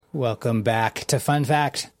Welcome back to Fun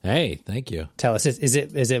Fact. Hey, thank you. Tell us, is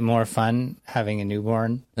it more fun having a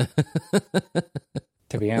newborn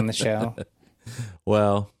to be on the show?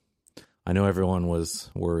 Well, I know everyone was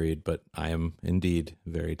worried, but I am indeed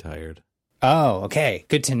very tired. Oh, okay.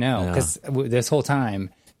 Good to know. Because this whole time,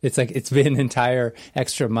 it's like it's been an entire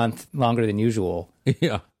extra month longer than usual.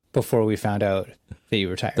 Yeah. Before we found out that you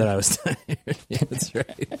were tired. That I was tired. Yeah, that's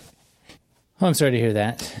right. Well, I'm sorry to hear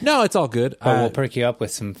that. No, it's all good. But we'll perk you up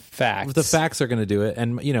with some facts. The facts are going to do it.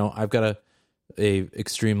 And, you know, I've got a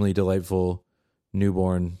extremely delightful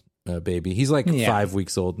newborn baby. He's like 5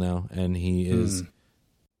 weeks old now, and he is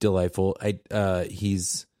delightful.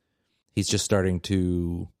 He's just starting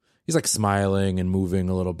to... He's like smiling and moving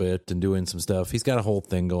a little bit and doing some stuff. He's got a whole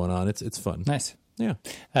thing going on. It's fun. Nice. Yeah.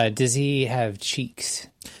 Does he have cheeks?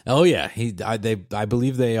 Oh, yeah. I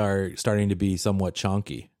believe they are starting to be somewhat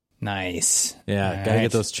chonky. Nice. Yeah, All gotta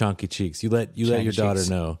get those chonky cheeks. You let your daughter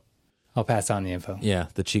know. I'll pass on the info. Yeah,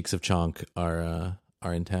 the cheeks of Chonk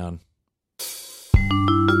are in town.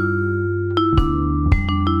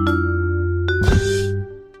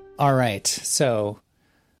 All right, so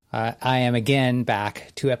I am again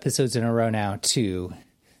back 2 episodes in a row now to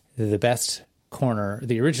the best corner,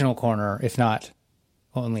 the original corner, if not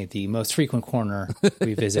only the most frequent corner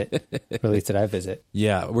we visit, or at least that I visit.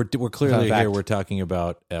 Yeah, we're clearly here. We're talking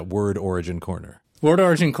about Word Origin Corner. Word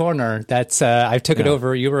Origin Corner. That's I took it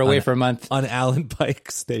over. You were away for a month on Alan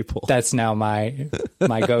Pike staple. That's now my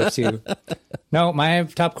go-to. No, my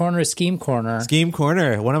top corner is Scheme Corner. Scheme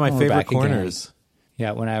Corner, one of my favorite corners. Again.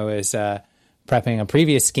 Yeah, when I was prepping a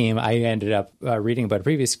previous scheme, I ended up reading about a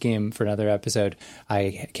previous scheme for another episode.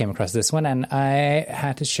 I came across this one, and I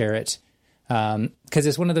had to share it. Because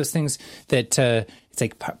it's one of those things that it's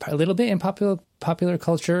like a little bit in popular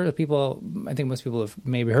culture. People, I think most people have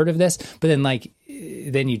maybe heard of this, but then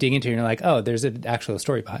then you dig into it and you're like, oh, there's an actual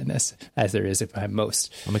story behind this, as there is behind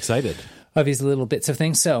most. I'm excited of these little bits of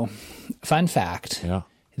things. So, fun fact: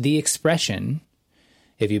 the expression,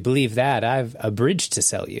 "If you believe that, I've a bridge to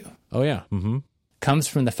sell you." Oh yeah. Mm-hmm. Comes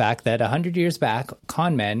from the fact that 100 years back,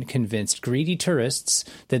 con men convinced greedy tourists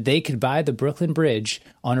that they could buy the Brooklyn Bridge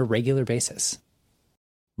on a regular basis.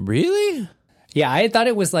 Really? Yeah, I thought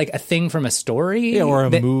it was like a thing from a story. Yeah, or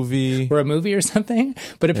a movie. Or a movie or something.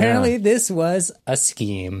 But apparently this was a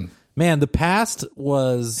scheme. Man, the past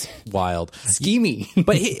was wild. Schemy.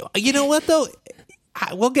 But you know what, though?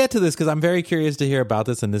 We'll get to this because I'm very curious to hear about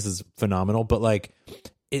this, and this is phenomenal. But let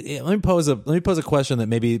me pose a question that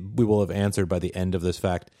maybe we will have answered by the end of this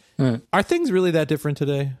fact. Are things really that different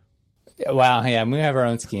today? Wow, yeah, we have our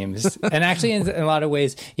own schemes, and actually, in a lot of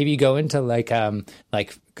ways, if you go into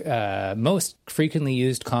most frequently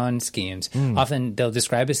used con schemes, often they'll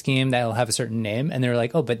describe a scheme that'll have a certain name, and they're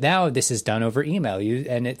like, "Oh, but now this is done over email,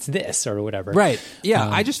 and it's this or whatever." Right? Yeah,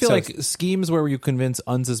 I just feel like schemes where you convince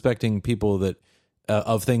unsuspecting people that.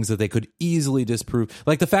 Of things that they could easily disprove.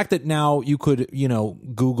 Like the fact that now you could,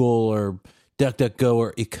 Google or DuckDuckGo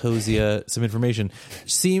or Ecosia some information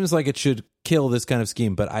seems like it should kill this kind of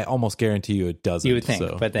scheme, but I almost guarantee you it doesn't. You would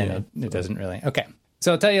think, but then it doesn't really. Okay.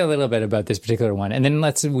 So I'll tell you a little bit about this particular one, and then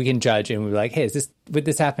we can judge, and we're like, hey, would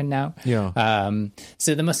this happen now? Yeah.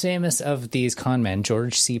 So the most famous of these con men,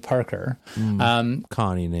 George C. Parker.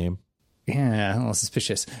 Connie name. Yeah, a little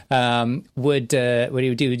suspicious. What he would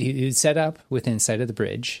do, he would set up within sight of the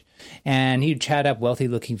bridge, and he'd chat up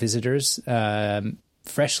wealthy-looking visitors,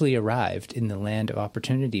 freshly arrived in the land of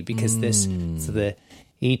opportunity, because the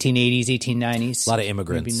 1880s, 1890s. A lot of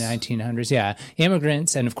immigrants. Maybe 1900s, yeah.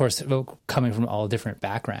 Immigrants, and of course, coming from all different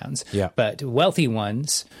backgrounds. Yeah. But wealthy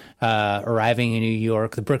ones arriving in New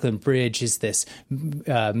York. The Brooklyn Bridge is this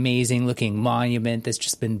amazing-looking monument that's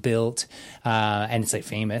just been built, and it's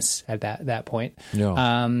famous at that point. Yeah.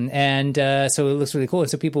 So it looks really cool. And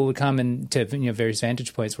so people would come and to various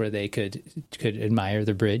vantage points where they could admire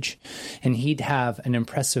the bridge, and he'd have an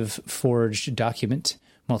impressive forged document.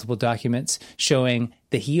 Multiple documents showing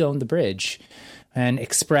that he owned the bridge, and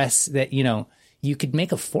express that, you could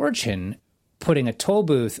make a fortune putting a toll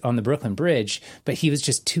booth on the Brooklyn Bridge, but he was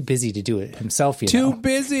just too busy to do it himself. Too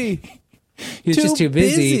busy. He was just too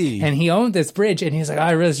busy. And he owned this bridge, and he's like,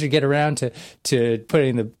 I really should get around to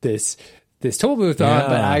putting this toll booth on,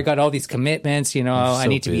 but I got all these commitments, I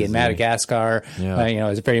need to be in Madagascar,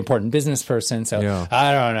 as a very important business person. So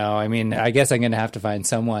I don't know. I mean, I guess I'm going to have to find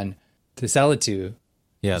someone to sell it to.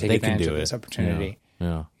 Yeah, they can do this opportunity.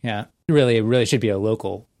 Yeah. It really should be a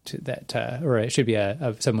local or it should be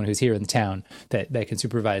someone who's here in the town that can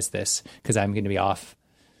supervise this, because I'm going to be off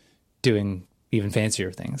doing even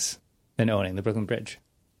fancier things than owning the Brooklyn Bridge.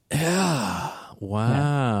 Yeah.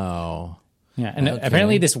 Wow. Yeah, and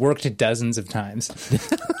apparently this worked dozens of times.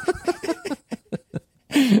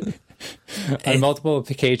 On multiple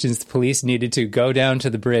occasions, the police needed to go down to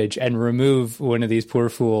the bridge and remove one of these poor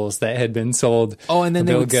fools that had been sold. Oh, and then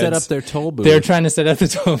they would set up their toll booth. They're trying to set up the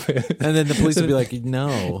toll booth. And then the police would be like,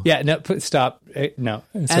 no. Yeah, no, stop. No.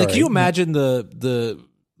 And can you imagine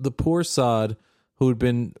the poor sod who had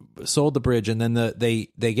been sold the bridge, and then they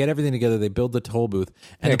get everything together, they build the toll booth,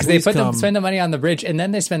 and because they spend the money on the bridge, and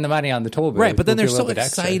then they spend the money on the toll booth. Right, but then they're so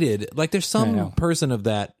excited. Extra. Like there's some person of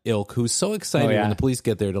that ilk who's so excited when the police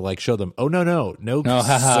get there to like show them, oh no,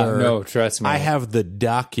 sir, no, trust me, I have the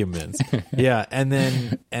documents. Yeah, and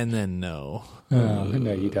then no. Oh,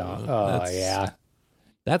 no, you don't. Oh yeah,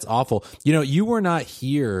 that's awful. You know, you were not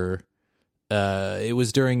here. It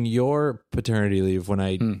was during your paternity leave when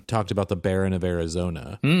I talked about the Baron of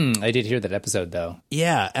Arizona. I did hear that episode though.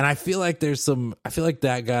 Yeah, and I feel like I feel like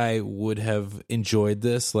that guy would have enjoyed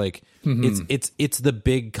this. Like it's the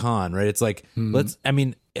big con, right? It's like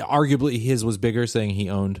arguably his was bigger, saying he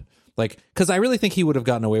owned like, because I really think he would have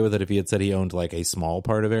gotten away with it if he had said he owned like a small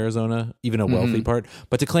part of Arizona, even a wealthy part.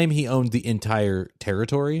 But to claim he owned the entire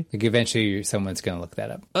territory, like eventually someone's going to look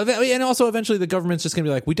that up, and also eventually the government's just going to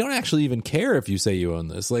be like, we don't actually even care if you say you own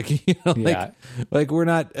this. Like, you know, like we're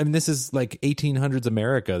not. I mean, this is like 1800s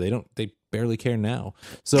America. They barely care now.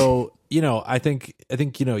 So you know, I think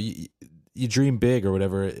you know you dream big or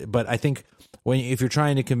whatever. But I think if you're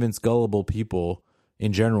trying to convince gullible people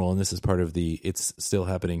in general, and this is part of the it's still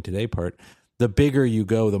happening today part, the bigger you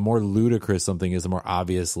go, the more ludicrous something is, the more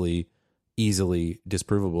obviously easily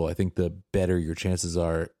disprovable, I think the better your chances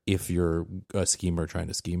are if you're a schemer trying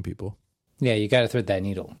to scheme people. Yeah, you got to thread that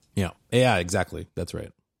needle. Yeah, exactly. That's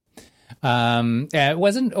right. It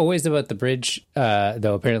wasn't always about the bridge,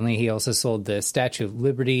 though. Apparently, he also sold the Statue of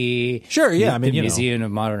Liberty. Sure, yeah. The Museum of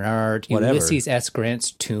Modern Art. Whatever. Ulysses S. Grant's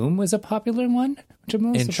tomb was a popular one, which I'm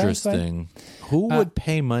most surprised by. Interesting. Who would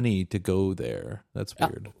pay money to go there? That's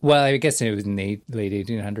weird. Well, I guess it was in the late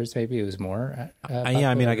 1800s. Maybe it was more.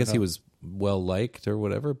 I guess he was well liked or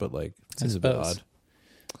whatever, but like it seems a bit odd.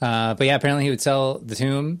 But yeah, apparently he would sell the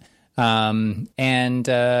tomb and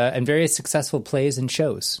various successful plays and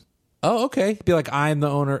shows. Oh, okay. Be like, I'm the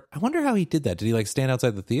owner. I wonder how he did that. Did he like stand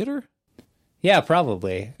outside the theater? Yeah,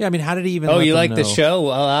 probably. Yeah, I mean, how did he even? Oh, you like the show?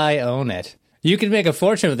 Well, I own it. You could make a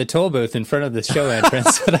fortune with the toll booth in front of the show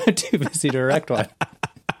entrance, but I'm too busy to erect one.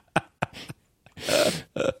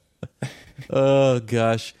 Oh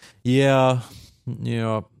gosh, yeah.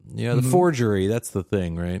 The forgery. That's the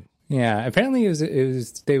thing, right? Yeah. Apparently, it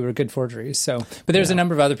was. They were good forgeries. So, but there's a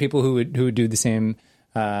number of other people who would do the same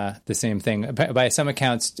thing. By some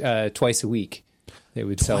accounts, twice a week. They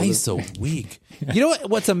would sell twice a week. You know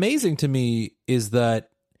what's amazing to me is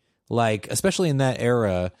that, like, especially in that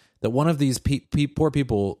era, that one of these poor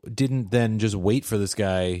people didn't then just wait for this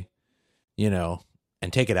guy, you know,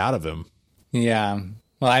 and take it out of him. Yeah.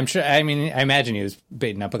 Well, I'm sure. I mean, I imagine he was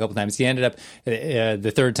baited up a couple times. He ended up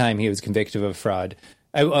the third time he was convicted of fraud.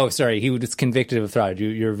 He was convicted of fraud.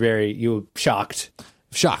 You were shocked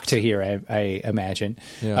to hear. I imagine.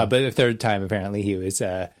 Yeah. But the third time, apparently, he was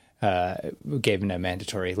gave him a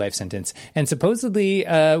mandatory life sentence, and supposedly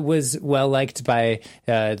was well liked by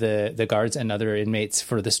the guards and other inmates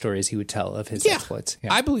for the stories he would tell of his exploits.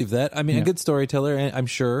 Yeah. I believe that. I mean, a good storyteller, I'm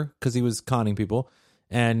sure, because he was conning people,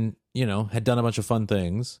 and you know, had done a bunch of fun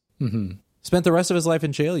things. Mm-hmm. Spent the rest of his life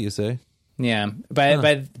in jail, you say? Yeah. By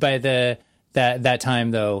that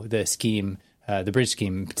time, though, the scheme, the bridge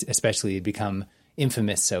scheme, especially, had become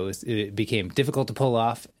infamous. So it became difficult to pull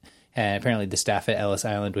off. And apparently the staff at Ellis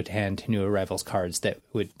Island would hand new arrivals cards that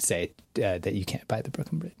would say that you can't buy the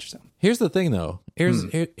Brooklyn Bridge. So here's the thing, though.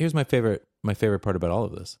 Here's my favorite part about all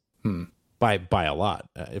of this. By a lot,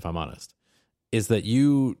 if I'm honest, is that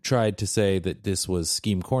you tried to say that this was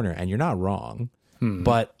Scheme Corner, and you're not wrong.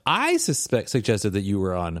 But I suggested that you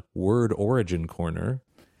were on Word Origin Corner.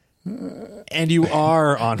 And you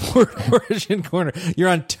are on Word Origin Corner. You're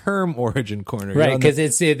on Term Origin Corner. Right, because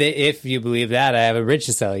it's if you believe that, I have a bridge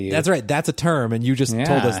to sell you. That's right. That's a term, and you just told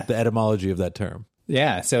us the etymology of that term.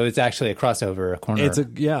 Yeah, so it's actually a crossover,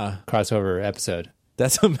 crossover episode.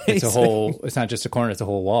 That's amazing. It's not just a corner; it's a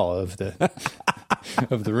whole wall of the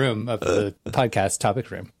of the room of the podcast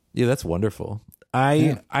topic room. Yeah, that's wonderful.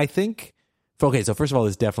 I think. Okay, so first of all,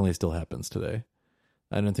 this definitely still happens today.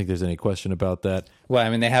 I don't think there's any question about that. Well, I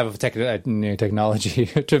mean, they have new technology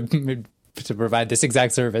to provide this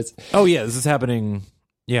exact service. Oh yeah, this is happening.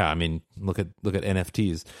 Yeah, I mean, look at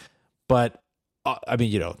NFTs. But I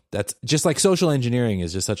mean, you know, that's just like social engineering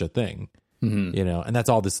is just such a thing. Mm-hmm. You know, and that's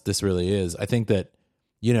all this really is. I think that,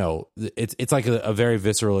 you know, it's like a very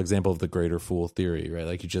visceral example of the greater fool theory, right?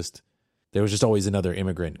 Like there was just always another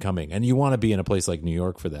immigrant coming. And you want to be in a place like New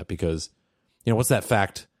York for that because, what's that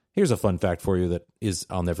fact? Here's a fun fact for you that is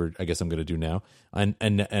I guess I'm going to do now and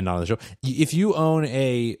on the show. If you own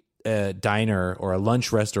a diner or a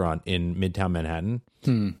lunch restaurant in Midtown Manhattan,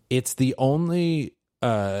 it's the only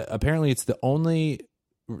apparently it's the only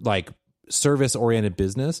like service oriented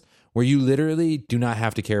business where you literally do not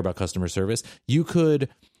have to care about customer service. You could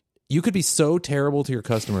be so terrible to your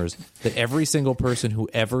customers that every single person who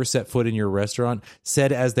ever set foot in your restaurant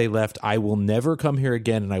said as they left, I will never come here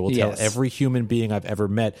again, and I will tell every human being I've ever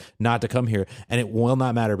met not to come here. And it will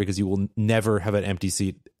not matter because you will never have an empty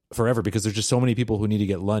seat forever because there's just so many people who need to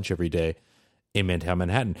get lunch every day in Midtown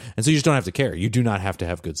Manhattan. And so you just don't have to care. You do not have to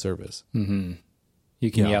have good service. Mm-hmm.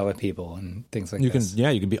 You can yell at people and things like this.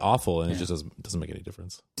 You can be awful, and it just doesn't make any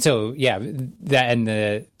difference. So, that and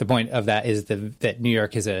the point of that is that New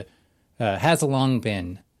York is has long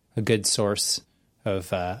been a good source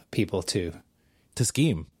of people to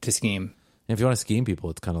scheme. And if you want to scheme people,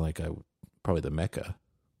 it's kind of like probably the Mecca.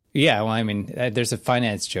 Yeah, well, I mean, there's a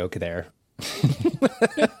finance joke there.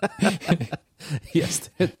 Yes,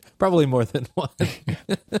 probably more than one.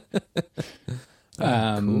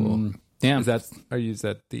 Cool. Yeah. Is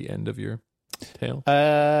that the end of your tale?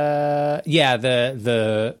 Yeah,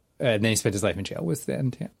 the and then he spent his life in jail was the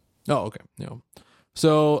end. Yeah. Oh, okay. No.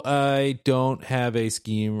 So I don't have a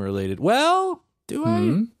scheme related. Well, do I?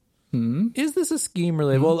 Mm-hmm. Is this a scheme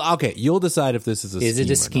related? Mm-hmm. Well, okay. You'll decide if this is a scheme. Is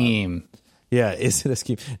it a scheme? Yeah. Is it a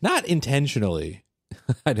scheme? Not intentionally.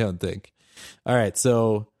 I don't think. All right.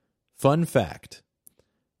 So fun fact.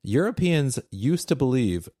 Europeans used to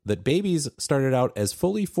believe that babies started out as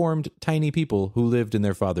fully formed tiny people who lived in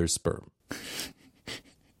their father's sperm.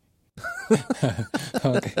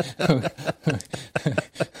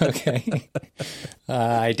 Okay.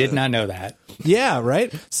 I did not know that. Yeah,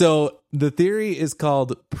 right? So the theory is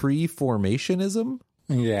called preformationism.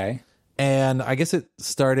 Okay. And I guess it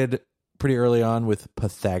started pretty early on with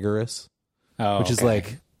Pythagoras, which is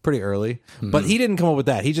like pretty early. Mm-hmm. But he didn't come up with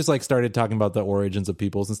that. He just like started talking about the origins of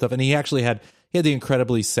peoples and stuff. And he actually had the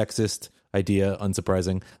incredibly sexist idea,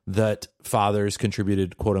 unsurprising, that fathers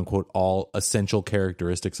contributed, quote unquote, all essential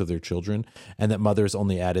characteristics of their children, and that mothers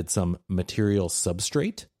only added some material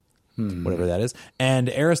substrate, whatever that is. And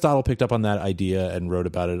Aristotle picked up on that idea and wrote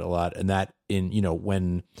about it a lot. And that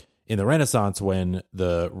when in the Renaissance, when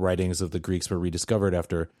the writings of the Greeks were rediscovered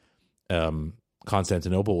after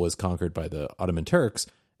Constantinople was conquered by the Ottoman Turks,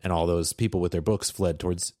 and all those people with their books fled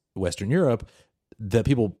towards Western Europe, the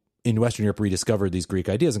people in Western Europe rediscovered these Greek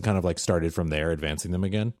ideas and kind of like started from there, advancing them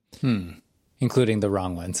again. Including the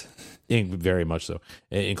wrong ones. Very much so.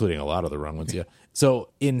 Including a lot of the wrong ones, yeah. So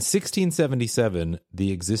in 1677,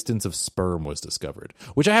 the existence of sperm was discovered,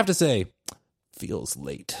 which I have to say feels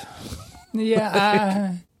late.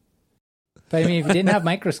 Yeah. But I mean, if you didn't have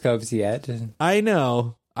microscopes yet. I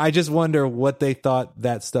know. I just wonder what they thought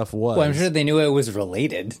that stuff was. Well, I'm sure they knew it was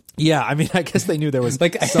related. Yeah, I mean, I guess they knew there was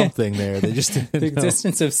like something there. They just didn't the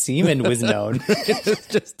existence of semen was known.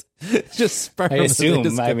 just sperm. I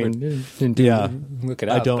assume. I mean, look it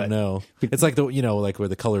up. I don't know. It's like like where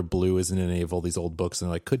the color blue isn't in any of all these old books, and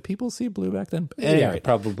like, could people see blue back then? Anyway,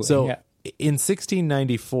 probably. So in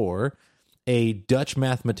 1694, a Dutch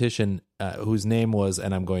mathematician whose name was,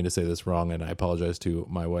 and I'm going to say this wrong, and I apologize to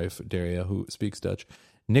my wife Daria, who speaks Dutch,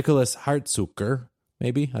 Nicholas Hartzoeker,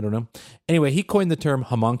 maybe, I don't know. Anyway, he coined the term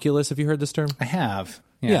homunculus. Have you heard this term? I have.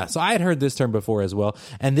 Yeah, so I had heard this term before as well.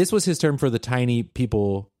 And this was his term for the tiny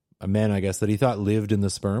people, men, I guess, that he thought lived in the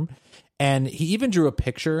sperm. And he even drew a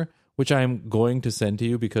picture, which I'm going to send to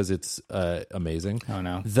you because it's amazing. Oh,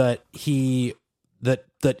 no. That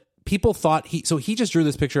people thought he just drew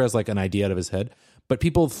this picture as like an idea out of his head. But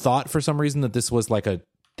people thought for some reason that this was like a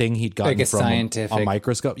thing he'd gotten like from scientific a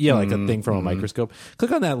microscope. Yeah, like a thing from a microscope.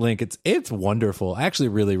 Click on that link. It's wonderful. I actually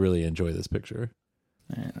really, really enjoy this picture.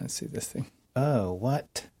 All right, let's see this thing. Oh,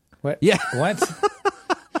 what? What? Yeah. What?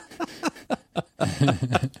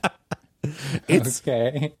 It's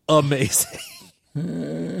amazing.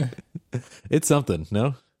 It's something,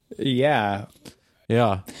 no? Yeah.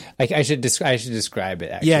 Yeah. I should describe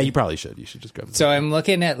it, actually. Yeah, you probably should. You should describe it. So I'm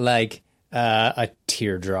looking at like a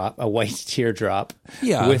teardrop, a white teardrop,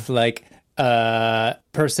 with like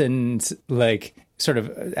person's like sort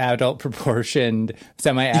of adult proportioned,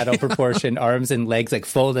 semi-adult proportioned arms and legs like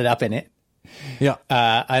folded up in it. Yeah.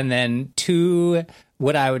 And then two,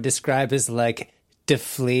 what I would describe as like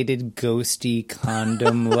deflated, ghosty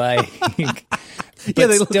condom like. Yeah,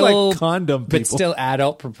 they look like condom people. But still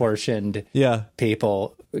adult proportioned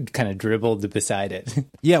people kind of dribbled beside it.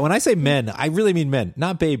 Yeah, when I say men, I really mean men,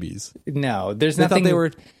 not babies. No, there's they nothing. Thought they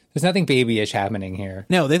were There's nothing babyish happening here.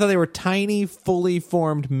 No, they thought they were tiny, fully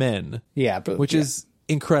formed men. Yeah, but, which is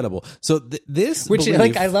incredible. So this, which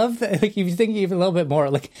like I love that. Like if you think even a little bit more,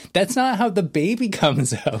 like that's not how the baby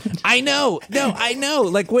comes out. I know. No, I know.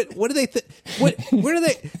 Like what do they? What are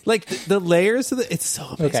they like the layers of the? It's so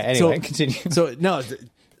amazing. Okay. Anyway, continue.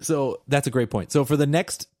 So that's a great point. So for the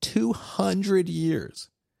next 200 years,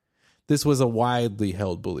 this was a widely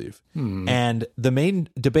held belief, and the main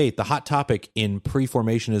debate, the hot topic in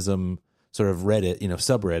pre-formationism sort of Reddit,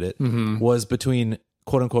 subreddit, was between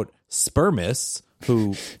quote unquote spermists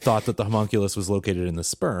who thought that the homunculus was located in the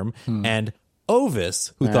sperm, and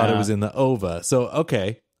ovists who thought it was in the ova. So,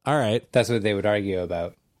 okay, all right. That's what they would argue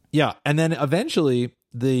about. Yeah, and then eventually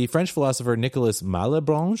the French philosopher Nicolas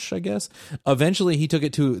Malebranche, I guess, eventually he took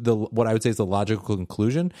it to what I would say is the logical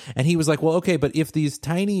conclusion, and he was like, well, okay, but if these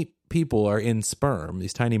tiny people are in sperm,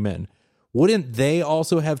 these tiny men, wouldn't they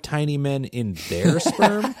also have tiny men in their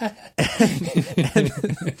sperm?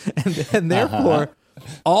 and therefore,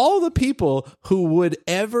 all the people who would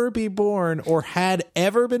ever be born or had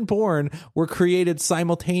ever been born were created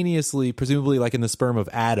simultaneously, presumably like in the sperm of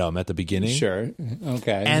Adam at the beginning. Sure.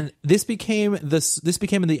 Okay. And this became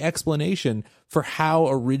the explanation for how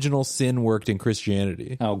original sin worked in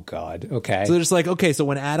Christianity. Oh God. Okay. So they're just like, okay, so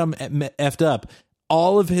when Adam effed up,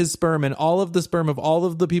 all of his sperm and all of the sperm of all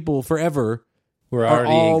of the people forever are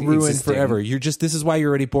all ruined existing. forever. This is why you're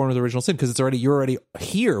already born with original sin, because you're already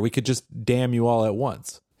here. We could just damn you all at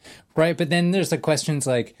once. Right. But then there's like questions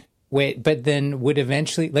like, wait, but then would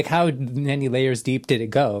eventually, like how many layers deep did it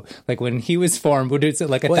go? Like when he was formed, would it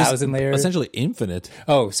like 1,000 layers? Essentially infinite.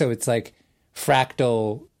 Oh, so it's like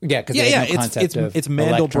fractal. Yeah. Cause no concept it's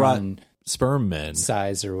Mandelbrot sperm men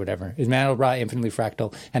size or whatever. Is Mandelbrot infinitely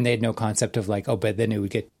fractal? And they had no concept of like, oh, but then it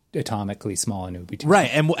would get atomically small and it would be too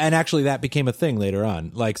right. And actually that became a thing later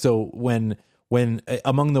on. Like, so when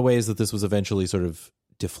among the ways that this was eventually sort of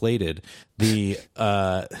deflated, when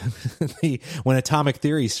atomic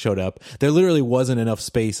theory showed up, there literally wasn't enough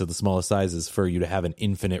space of the smallest sizes for you to have an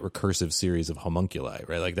infinite recursive series of homunculi,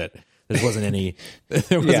 right? Like that there wasn't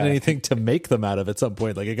anything to make them out of at some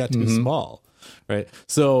point. Like it got too small, right?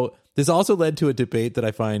 So this also led to a debate that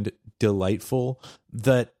I find delightful,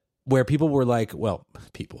 where people were like,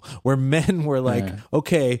 where men were like,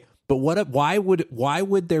 okay, but why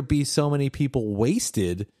would there be so many people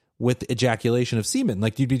wasted with ejaculation of semen?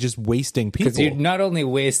 Like you'd be just wasting people. Because you'd not only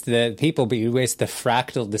waste the people, but you'd waste the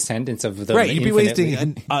fractal descendants of the right. You'd be wasting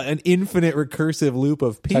an infinite recursive loop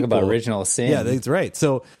of people. Talk about original sin. Yeah, that's right.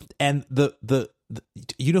 So, and the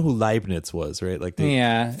you know who Leibniz was, right? Like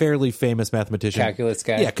the fairly famous mathematician, calculus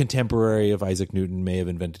guy. Yeah, contemporary of Isaac Newton, may have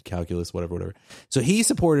invented calculus, whatever. So he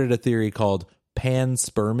supported a theory called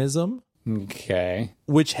panspermism. Okay.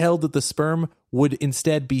 Which held that the sperm would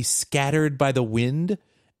instead be scattered by the wind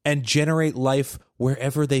and generate life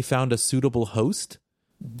wherever they found a suitable host.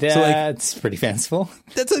 That's pretty fanciful.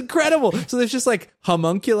 That's incredible. So there's just like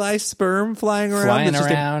homunculi sperm flying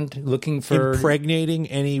around, looking for impregnating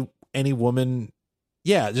any woman.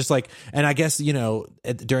 Yeah, just like, and I guess,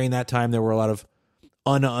 during that time there were a lot of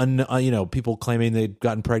people claiming they'd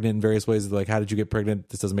gotten pregnant in various ways. Like, how did you get pregnant?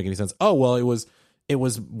 This doesn't make any sense. Oh, well, it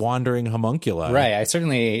was wandering homunculi. Right. I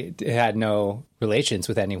certainly had no relations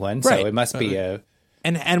with anyone, so it must be a.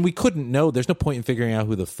 And we couldn't know. There's no point in figuring out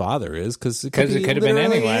who the father is because it could have been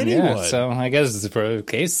anyone. Yeah. So I guess it's a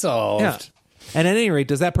case solved. Yeah. And at any rate,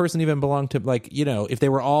 does that person even belong to, like, if they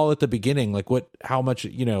were all at the beginning, like how much,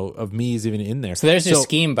 of me is even in there? So there's your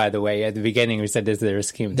scheme, by the way. At the beginning, we said, is there a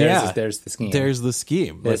scheme? There's the scheme. There's the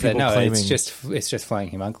scheme. Claiming, it's just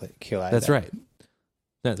flying homunculi. That's right.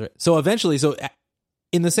 That's right. So eventually,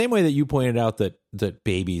 in the same way that you pointed out that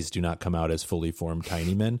babies do not come out as fully formed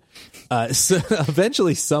tiny men, so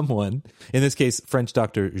eventually someone, in this case, French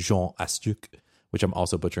doctor Jean Astuc, which I'm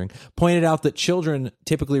also butchering, pointed out that children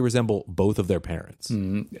typically resemble both of their parents.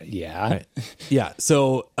 Yeah. Right. Yeah.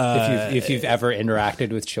 So if you've ever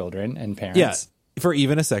interacted with children and parents, for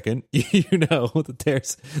even a second,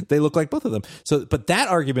 that they look like both of them. So, but that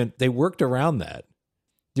argument, they worked around that.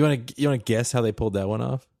 You want to guess how they pulled that one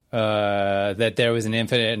off? That there was an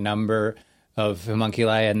infinite number of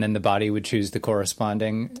homunculi, and then the body would choose the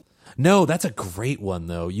corresponding. No, that's a great one,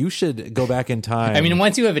 though. You should go back in time. I mean,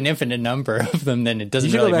 once you have an infinite number of them, then it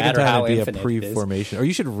doesn't really matter how infinite it is. Pre-formation, or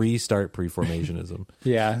you should restart pre-formationism.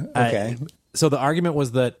 Yeah. Okay. So the argument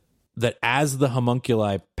was that as the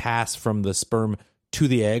homunculi pass from the sperm to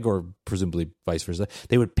the egg, or presumably vice versa,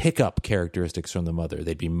 they would pick up characteristics from the mother.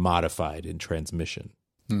 They'd be modified in transmission.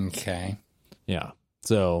 Okay. Yeah.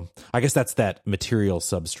 So I guess that's that material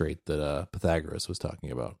substrate that Pythagoras was talking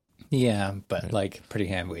about. Yeah, but like pretty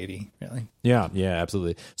hand-wavy, really. Yeah,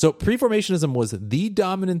 absolutely. So preformationism was the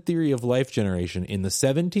dominant theory of life generation in the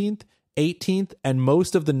 17th, 18th, and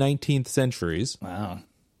most of the 19th centuries. Wow.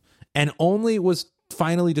 And only was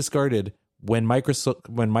finally discarded when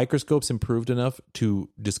microscopes improved enough to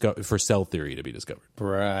discover for cell theory to be discovered.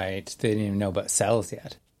 Right. They didn't even know about cells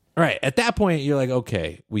yet. Right. At that point, you're like,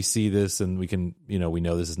 okay, we see this and we can, we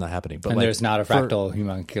know this is not happening. But and there's not a fractal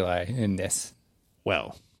homunculi in this.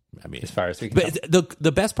 Well, I mean, as far as we can tell.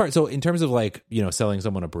 The best part, so in terms of like, selling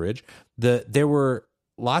someone a bridge, there were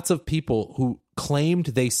lots of people who claimed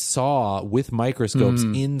they saw with microscopes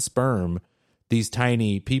in sperm these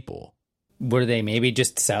tiny people. Were they maybe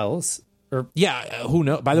just cells? Or who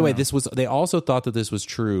knows? By the way, they also thought that this was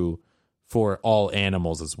true for all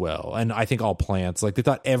animals as well, and I think all plants. Like they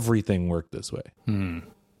thought everything worked this way. So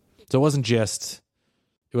it wasn't just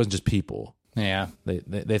people. Yeah,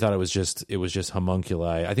 they thought it was just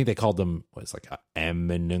homunculi. I think they called them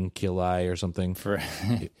aminunculi or something for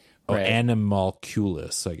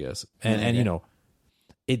animalculus, I guess. And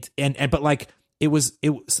but like it was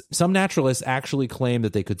some naturalists actually claimed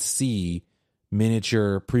that they could see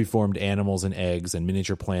miniature preformed animals and eggs and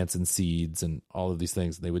miniature plants and seeds and all of these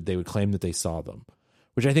things. They would claim that they saw them,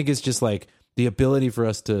 which I think is just like the ability for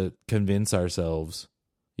us to convince ourselves,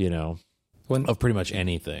 of pretty much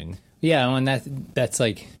anything. Yeah, and that's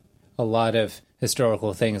like a lot of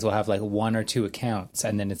historical things will have like one or two accounts,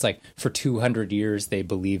 and then it's like for 200 years they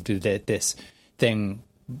believed that this thing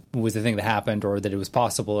was the thing that happened or that it was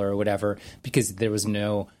possible or whatever, because there was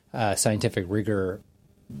no scientific rigor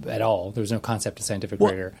at all. There was no concept of scientific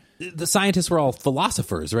rigor. The scientists were all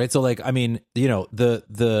philosophers, right? So like, I mean,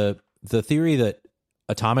 the theory that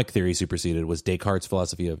atomic theory superseded was Descartes'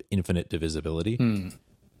 philosophy of infinite divisibility.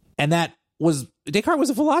 And Descartes was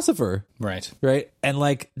a philosopher. Right. And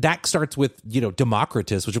like that starts with,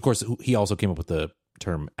 Democritus, which of course he also came up with the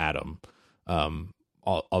term atom.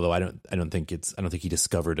 Although I don't think he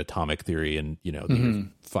discovered atomic theory in, the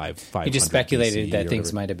 500 He just speculated BCE that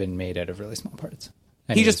things might have been made out of really small parts.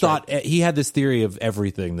 And he just thought he had this theory of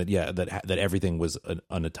everything that everything was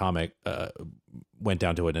an atomic, went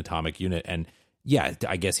down to an atomic unit. And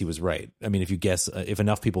I guess he was right. I mean, if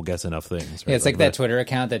enough people guess enough things. Right? Yeah, it's like that Twitter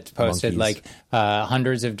account that posted monkeys.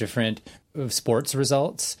 Hundreds of different sports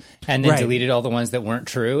results and then deleted all the ones that weren't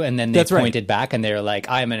true. And then they pointed back and they're like,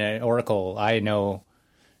 I'm an oracle. I know.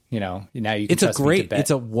 Now you can trust me to bet.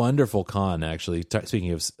 It's a wonderful con, actually.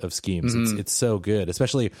 Speaking of schemes, it's so good,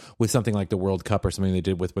 especially with something like the World Cup or something they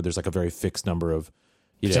did where there's like a very fixed number of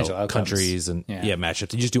countries and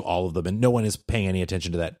matchups. You just do all of them, and no one is paying any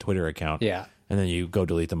attention to that Twitter account. Yeah, and then you go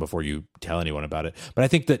delete them before you tell anyone about it. But I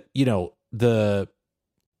think that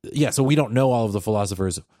so we don't know all of the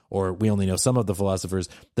philosophers, or we only know some of the philosophers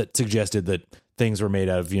that suggested that things were made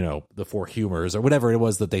out of, the four humors or whatever it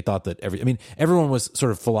was that they thought that everyone was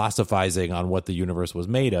sort of philosophizing on what the universe was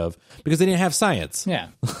made of because they didn't have science. Yeah.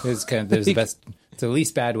 It's the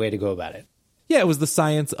least bad way to go about it. Yeah. It was the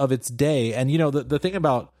science of its day. And, the thing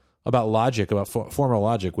about logic, about formal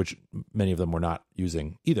logic, which many of them were not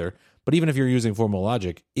using either. But even if you're using formal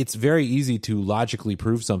logic, it's very easy to logically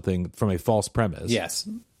prove something from a false premise. Yes.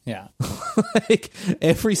 Yeah. Like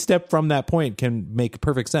every step from that point can make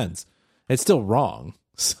perfect sense. It's still wrong.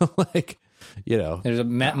 So like, there's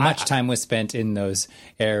much time was spent in those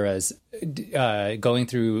eras going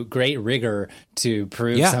through great rigor to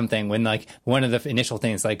prove something when like one of the initial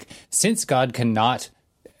things, like since God cannot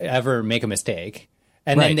ever make a mistake.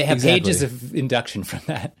 And then they have pages of induction from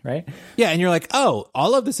that, right? Yeah, and you're like, oh,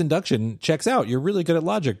 all of this induction checks out. You're really good at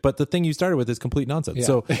logic, but the thing you started with is complete nonsense. Yeah.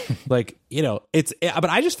 So, like, but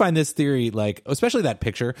I just find this theory, like, especially that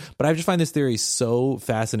picture, but I just find this theory so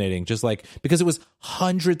fascinating, just like, because it was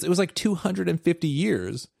like 250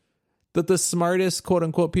 years that the smartest, quote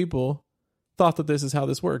unquote, people thought that this is how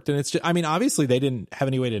this worked. And it's just, obviously they didn't have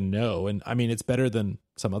any way to know. And it's better than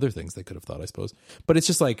some other things they could have thought, I suppose. But it's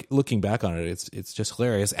just like looking back on it, it's just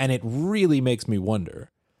hilarious. And it really makes me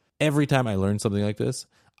wonder every time I learn something like this.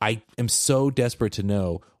 I am so desperate to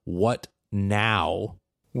know what now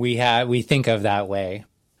we think of that way.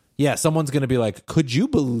 Yeah. Someone's going to be like, could you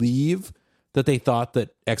believe that they thought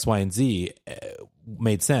that X, Y, and Z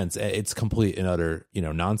made sense? It's complete and utter,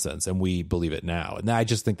 nonsense, and we believe it now. And I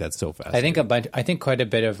just think that's so fascinating. I think quite a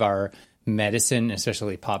bit of our medicine,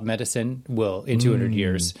 especially pop medicine, will in 200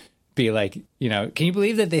 years be like, can you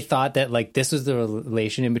believe that they thought that like this was the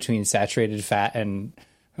relation in between saturated fat and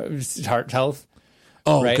heart health?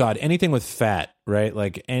 Oh right? God, anything with fat, right?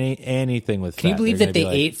 Like anything with fat. Can you believe that they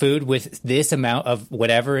like, ate food with this amount of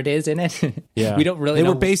whatever it is in it? Yeah. We don't really They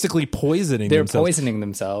know. were basically poisoning They're themselves. poisoning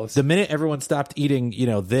themselves. The minute everyone stopped eating,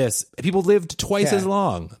 this, people lived twice as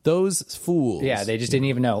long. Those fools. Yeah, they just didn't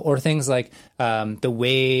even know. Or things like the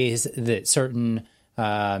ways that certain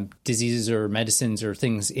diseases or medicines or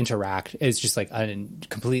things interact is just like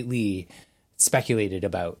completely speculated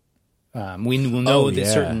about. We will know that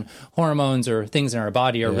certain hormones or things in our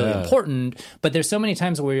body are really important, but there's so many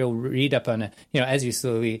times where you'll read up on, as you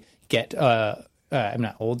slowly get, I'm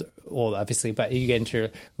not old obviously, but you get into your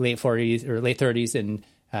late 40s or late 30s and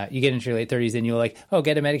you get into your late 30s and you're like,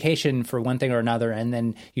 get a medication for one thing or another. And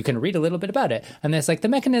then you can read a little bit about it. And it's like the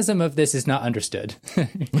mechanism of this is not understood.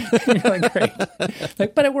 You're like, great.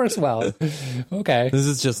 Like, but it works well. Okay. This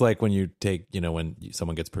is just like when you take, when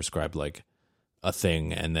someone gets prescribed like a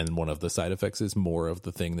thing and then one of the side effects is more of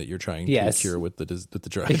the thing that you're trying to cure with the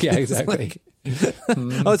drug. Yeah, exactly.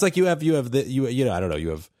 It's like you have I don't know, you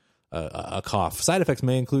have a cough. Side effects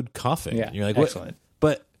may include coughing. Yeah, you're like, excellent.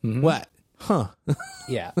 What? But what? Huh.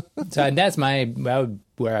 Yeah. So that's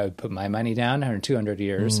where I would put my money down. 200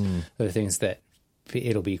 years of the things that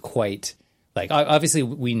it'll be quite like. Obviously,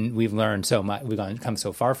 we've learned so much. We've come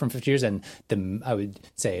so far from 50 years, and I would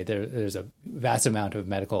say there's a vast amount of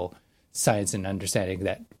medical science and understanding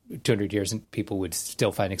that 200 years people would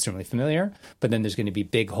still find extremely familiar. But then there's going to be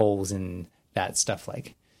big holes in that stuff,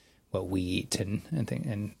 like what we eat and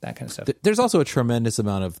that kind of stuff. There's also a tremendous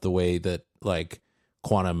amount of the way that like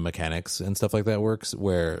quantum mechanics and stuff like that works,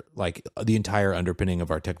 where like the entire underpinning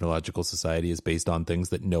of our technological society is based on things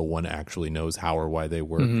that no one actually knows how or why they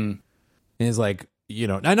work. And it's like,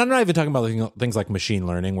 and I'm not even talking about things like machine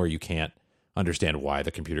learning where you can't understand why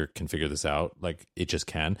the computer can figure this out. Like it just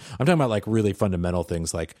can. I'm talking about like really fundamental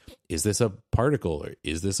things like, is this a particle or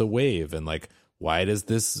is this a wave? And like, why does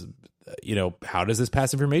this, how does this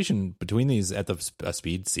pass information between these at a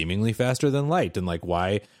speed seemingly faster than light? And like,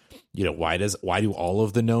 why do all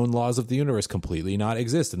of the known laws of the universe completely not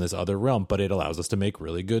exist in this other realm, but it allows us to make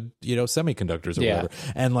really good, semiconductors or whatever.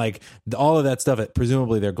 And like all of that stuff,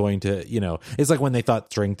 presumably they're going to, it's like when they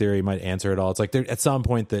thought string theory might answer it all. It's like at some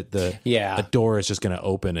point that the door is just going to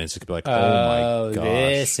open and it's just going to be like, oh my gosh.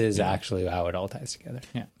 This is actually how it all ties together.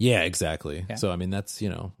 Yeah. Yeah, exactly. Yeah. So, I mean, that's,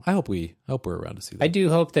 I hope we're around to see that. I do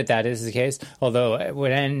hope that is the case. Although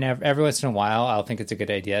every once in a while, I'll think it's a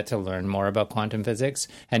good idea to learn more about quantum physics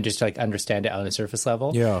and just like understand it on a surface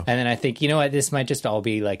level. Yeah. And then I think, you know what, this might just all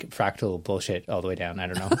be like fractal bullshit all the way down. I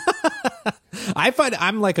don't know. I find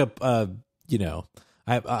I'm like a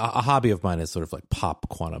hobby of mine is sort of like pop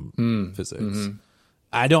quantum physics.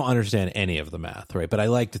 I don't understand any of the math, right? But I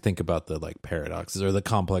like to think about the like paradoxes or the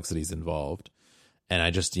complexities involved. And I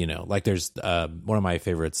just, like there's one of my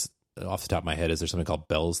favorites off the top of my head is there's something called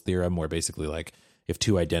Bell's theorem, where basically like if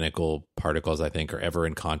two identical particles, I think, are ever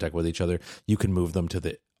in contact with each other, you can move them to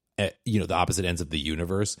the opposite ends of the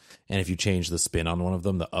universe. And if you change the spin on one of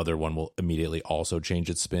them, the other one will immediately also change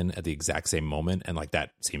its spin at the exact same moment. And like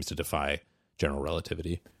that seems to defy general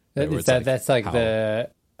relativity. Right? That's like the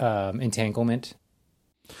entanglement.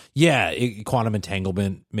 Yeah, quantum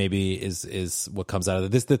entanglement maybe is what comes out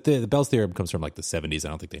of this. The Bell's theorem comes from like the 70s. I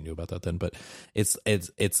don't think they knew about that then, but it's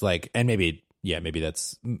like, and maybe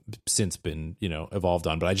that's since been evolved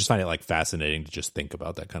on. But I just find it like fascinating to just think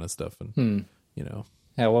about that kind of stuff, and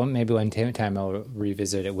Yeah, well, maybe one time I'll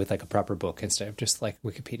revisit it with like a proper book instead of just like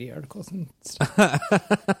Wikipedia articles and stuff.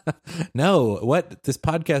 No, this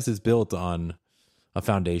podcast is built on a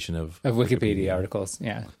foundation of Wikipedia articles.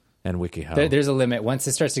 Yeah. And WikiHow. There's a limit. Once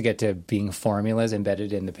it starts to get to being formulas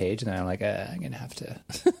embedded in the page, then I'm like, I'm going to have to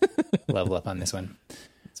level up on this one.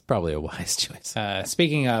 It's probably a wise choice.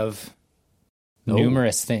 Speaking of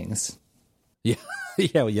numerous things. Yeah.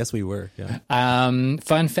 Yeah. Well, yes, we were. Yeah.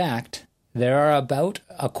 Fun fact. There are about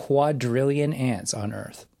a quadrillion ants on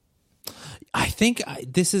Earth. I think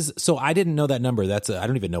this is, so I didn't know that number. I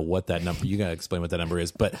don't even know what that number, you got to explain what that number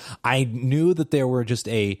is, but I knew that there were just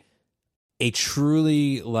a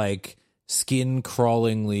truly like skin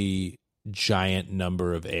crawlingly giant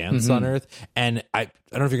number of ants on Earth. And I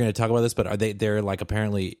don't know if you're going to talk about this, but they're like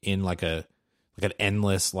apparently in like an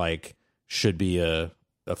endless, like should be a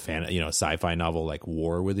fan, a sci-fi novel like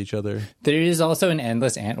war with each other. There is also an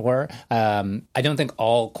endless ant war. I don't think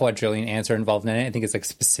all quadrillion ants are involved in it. I think it's like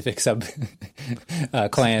specific sub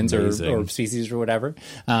clans or species or whatever.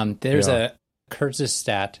 There's a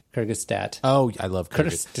Kyrgyzstan. Oh, I love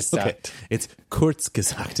Kyrgyzstan. Okay. It's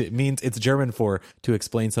Kurzgesagt. It means it's German for to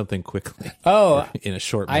explain something quickly. Oh, in a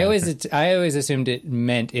short manner. I always assumed it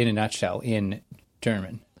meant in a nutshell in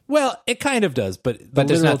German. Well, it kind of does, but But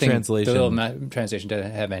there's literal nothing. translation. The little translation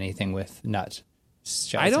doesn't have anything with nut.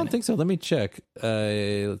 I don't think so. Let me check.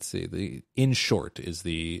 Let's see. The in short is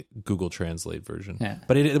the Google Translate version. Yeah.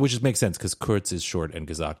 But which just makes sense because kurz is short and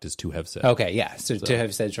gesagt is to have said. Okay, yeah. So to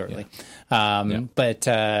have said shortly. Yeah. But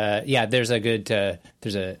there's a good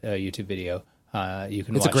there's a YouTube video you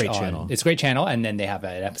can watch. It's a great channel. It's a great channel, and then they have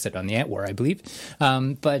an episode on the Ant War, I believe.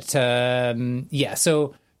 So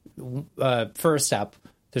first up,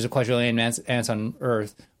 there's a quadrillion ants on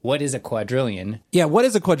Earth. What is a quadrillion? Yeah, what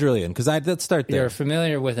is a quadrillion? Because let's start there. You're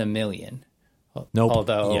familiar with a million. Nope.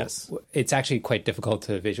 Although yes. It's actually quite difficult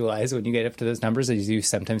to visualize when you get up to those numbers, as you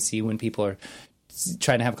sometimes see when people are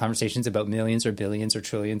trying to have conversations about millions or billions or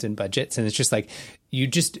trillions in budgets. And it's just like, you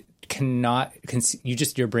just cannot,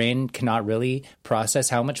 your brain cannot really process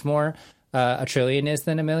how much more a trillion is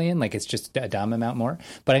than a million. Like, it's just a dumb amount more.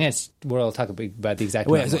 But I guess we'll talk about the exact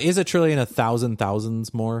Wait, so is a trillion 1,000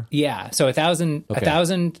 thousands more? Yeah. So 1,000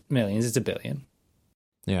 millions is a billion.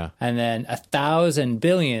 Yeah. And then 1,000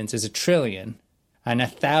 billions is a trillion. And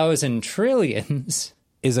 1,000 trillions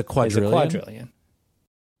is a quadrillion.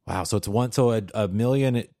 Wow. So it's one. So a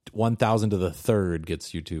million, 1,000 to the third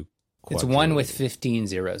gets you to quadrillion. It's one with 15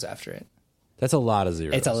 zeros after it. That's a lot of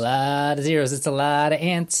zeros. It's a lot of zeros. It's a lot of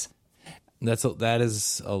ants. That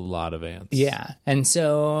is a lot of ants. Yeah. And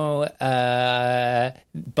so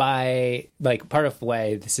by like part of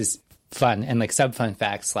why this is fun and like sub fun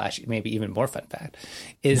fact / maybe even more fun fact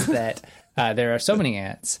is that there are so many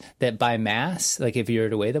ants that by mass, like if you were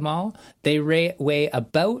to weigh them all, they weigh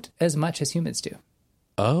about as much as humans do.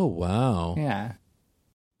 Oh, wow. Yeah.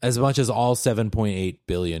 As much as all 7.8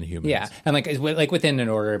 billion humans. Yeah. And like within an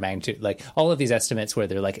order of magnitude, like all of these estimates where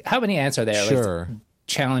they're like, how many ants are there? Sure. Like,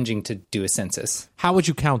 challenging to do a census. How would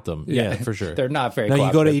you count them? Yeah, for sure. They're not very No,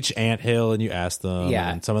 you go to each ant hill and you ask them.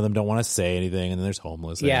 Yeah. And some of them don't want to say anything, and then there's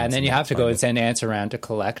homeless Yeah, ants, and then you have to go and send ants around to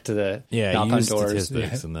collect the knock on doors.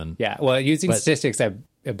 Statistics and then well, using statistics, I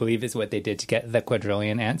believe is what they did to get the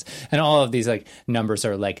quadrillion ants. And all of these like numbers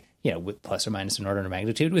are like, with plus or minus an order of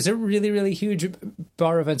magnitude. It was a really, really huge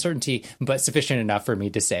bar of uncertainty, but sufficient enough for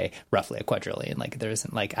me to say roughly a quadrillion. Like there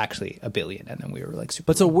isn't like actually a billion, and then we were like super.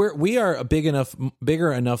 But so we are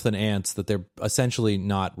bigger enough than ants that they're essentially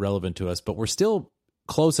not relevant to us, but we're still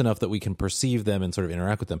close enough that we can perceive them and sort of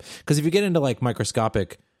interact with them. Because if you get into like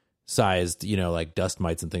microscopic sized, like dust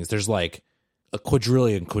mites and things, there's like a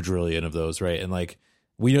quadrillion of those, right? And like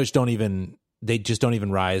they just don't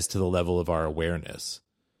even rise to the level of our awareness.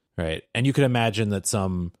 Right. And you can imagine that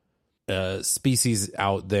some species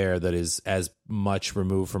out there that is as much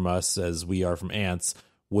removed from us as we are from ants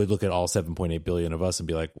would look at all 7.8 billion of us and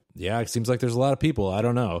be like, yeah, it seems like there's a lot of people. I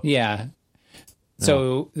don't know. Yeah.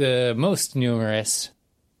 So the most numerous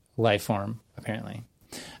life form, apparently,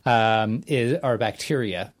 are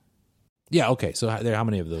bacteria. Yeah. Okay. So how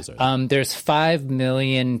many of those are there? There's 5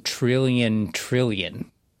 million trillion.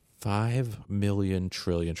 5 million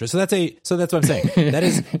trillion. So that's what I'm saying. That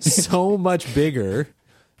is so much bigger,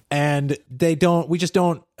 and we just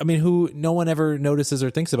don't. I mean, no one ever notices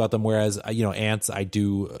or thinks about them. Whereas ants, I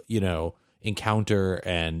do encounter,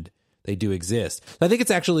 and they do exist. So I think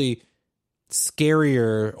it's actually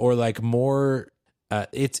scarier, or like more.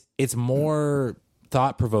 It's more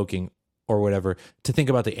thought provoking or whatever to think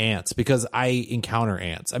about the ants, because I encounter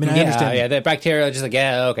ants. I mean, I understand. Yeah, the bacteria are just like,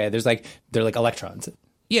 okay. They're like electrons.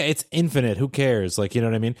 Yeah, it's infinite. Who cares? Like, you know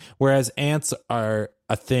what I mean? Whereas ants are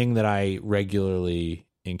a thing that I regularly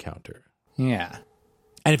encounter. Yeah.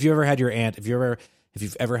 And if you ever had if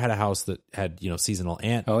you've ever had a house that had, seasonal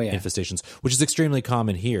ant infestations, which is extremely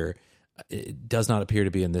common here, it does not appear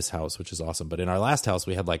to be in this house, which is awesome. But in our last house,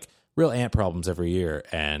 we had like real ant problems every year.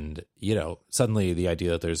 And, suddenly the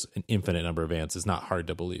idea that there's an infinite number of ants is not hard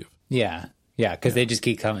to believe. Yeah. Yeah. Because they just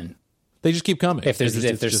keep coming. They just keep coming. If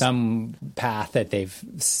there's some path that they've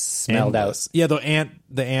smelled out. Yeah, the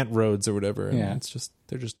ant roads or whatever. And yeah. It's just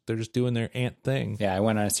they're just doing their ant thing. Yeah, I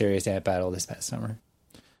went on a serious ant battle this past summer.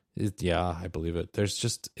 Yeah, I believe it. There's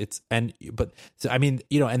just and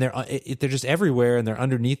they're just everywhere, and they're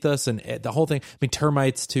underneath us, and the whole thing. I mean,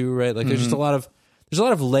 termites too, right? Like there's just a lot of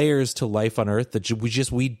layers to life on Earth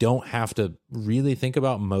that we don't have to really think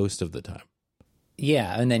about most of the time.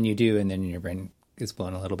 Yeah, and then you do, and then your brain gets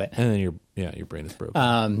blown a little bit, and then your brain is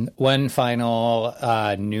broken. One final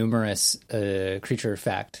numerous creature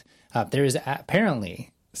fact: there is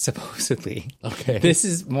apparently, supposedly, this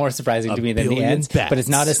is more surprising to me than the ants, but it's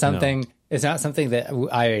not something. No. It's not something that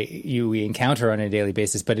we encounter on a daily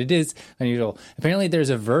basis, but it is unusual. Apparently,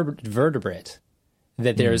 there's a vertebrate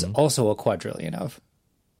that there's also a quadrillion of.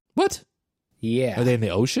 What? Yeah. Are they in the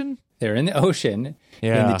ocean? They're in the ocean,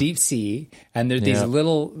 in the deep sea, and there's these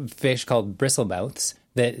little fish called bristlemouths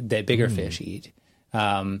that bigger fish eat.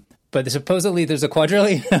 But supposedly there's a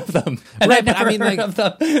quadrillion of them. And I've never heard of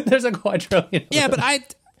them. There's a quadrillion of them.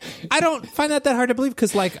 But I don't find that hard to believe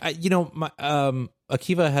because, like,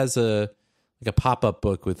 Akiva has a pop-up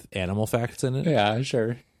book with animal facts in it. Yeah,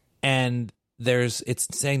 sure. And it's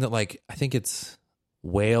saying that, like, I think it's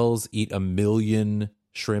whales eat 1 million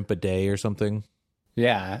shrimp a day or something.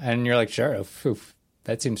 Yeah, and you're like, sure, oof,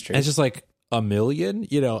 that seems true. And it's just like 1 million,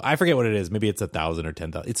 I forget what it is. Maybe it's 1,000 or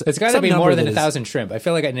 10,000. It's got to be more than 1,000 shrimp. I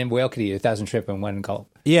feel like a whale could eat 1,000 shrimp in one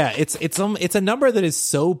gulp. Yeah, it's a number that is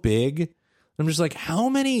so big. I'm just like, how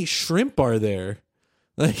many shrimp are there?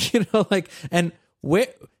 Like, and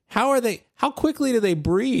how quickly do they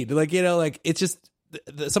breed? Like, it's just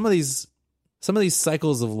some of these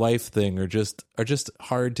cycles of life thing are just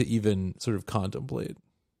hard to even sort of contemplate.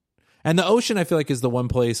 And the ocean, I feel like, is the one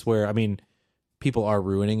place where, I mean, people are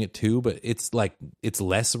ruining it too, but it's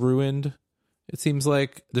less ruined. It seems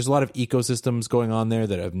like there's a lot of ecosystems going on there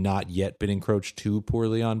that have not yet been encroached too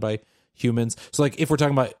poorly on by humans. So, like, if we're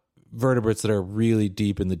talking about vertebrates that are really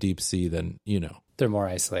deep in the deep sea, then, they're more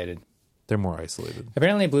isolated.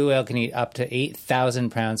 Apparently, blue whale can eat up to 8,000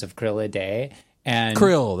 pounds of krill a day. And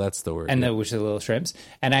krill, that's the word. And which are the little shrimps.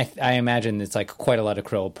 And I imagine it's like quite a lot of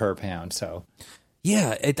krill per pound. So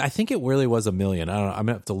yeah, I think it really was 1 million. I don't know. I'm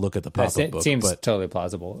gonna have to look at the pop-up book. It seems totally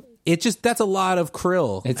plausible. That's a lot of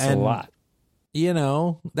krill. It's a lot.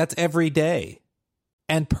 That's every day,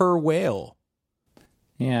 and per whale.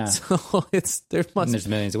 Yeah. So there's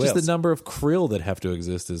millions of whales. Just the number of krill that have to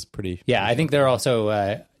exist is pretty. Yeah, I think they're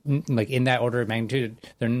also like in that order of magnitude.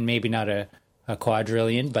 They're maybe not a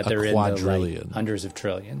quadrillion, but they're in the hundreds of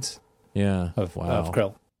trillions. Yeah. Of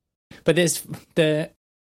krill. But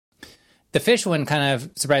the fish one kind of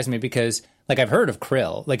surprised me because, like, I've heard of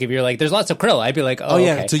krill. Like, if you're like, there's lots of krill, I'd be like, oh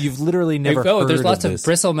yeah. Okay. So you've literally never heard there's lots of of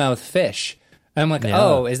bristlemouth fish. And I'm like,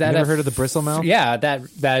 oh, is that you ever heard of the bristlemouth? Yeah,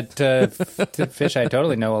 that fish I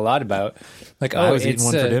totally know a lot about. Like, I was eating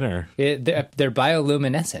one for dinner. They're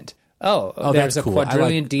bioluminescent. Oh, there's a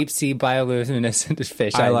quadrillion deep sea bioluminescent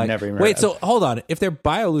fish. I've never even heard Wait, so hold on. If they're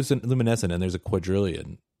bioluminescent and there's a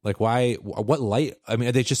quadrillion, like, why? What light? I mean,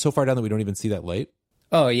 are they just so far down that we don't even see that light?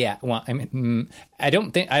 Oh yeah. Well, I mean, I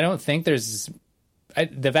don't think there's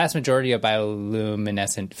the vast majority of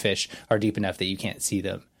bioluminescent fish are deep enough that you can't see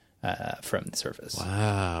them from the surface.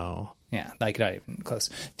 Wow. Yeah, like not even close.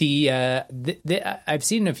 I've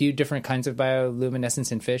seen a few different kinds of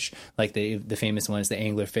bioluminescence in fish, like the famous one is the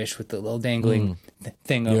anglerfish with the little dangling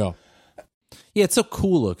thing. Yeah, it's so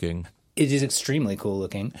cool looking. It is extremely cool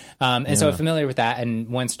looking. So I'm familiar with that and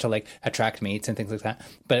wants to, like, attract mates and things like that.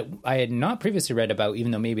 But I had not previously read about,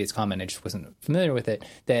 even though maybe it's common, I just wasn't familiar with it,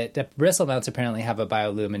 that the bristlemouths apparently have a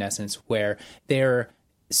bioluminescence where they're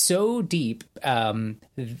so deep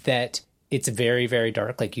that it's very, very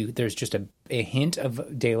dark. Like, there's just a hint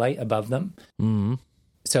of daylight above them. Mm-hmm.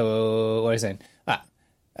 So what was I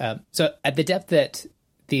saying? So at the depth that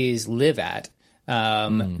these live at,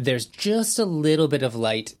 there's just a little bit of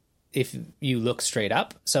light if you look straight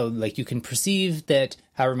up. So, like, you can perceive that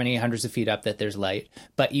however many hundreds of feet up that there's light,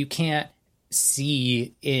 but you can't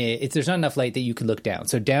see it. There's not enough light that you can look down.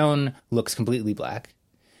 So down looks completely black,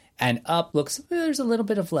 and up looks, there's a little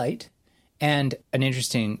bit of light. And an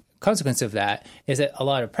interesting consequence of that is that a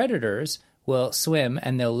lot of predators will swim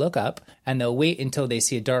and they'll look up and they'll wait until they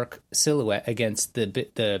see a dark silhouette against the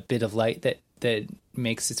bit of light that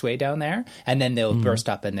makes its way down there, and then they'll burst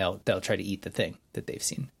up and they'll try to eat the thing that they've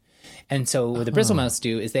seen. And so what the bristlemouths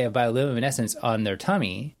do is they have bioluminescence on their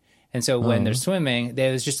tummy, and so when they're swimming,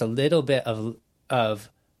 there's just a little bit of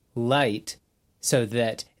light so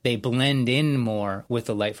that they blend in more with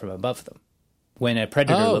the light from above them. When a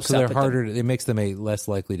predator looks so up they're at harder. them, it makes them less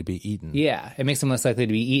likely to be eaten. Yeah, it makes them less likely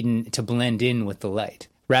to be eaten to blend in with the light,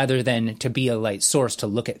 rather than to be a light source to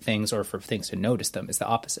look at things or for things to notice them. Is the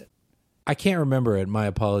opposite. I can't remember it. My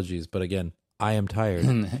apologies, but again, I am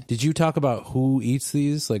tired. Did you talk about who eats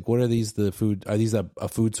these? Like, what are these? The food? Are these a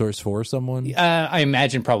food source for someone? I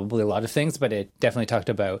imagine probably a lot of things, but it definitely talked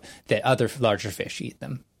about that other larger fish eat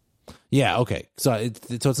them. Yeah. Okay. So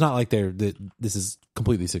it's not like this is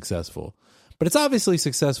completely successful, but it's obviously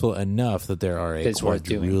successful enough that there are a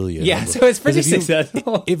quadrillion. Yeah. So it's pretty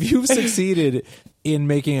successful. If you've succeeded in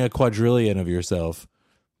making a quadrillion of yourself,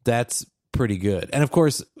 that's pretty good. And of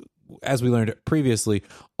course, as we learned previously,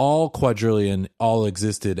 all quadrillion all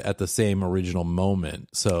existed at the same original moment.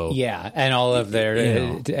 So yeah, and all of their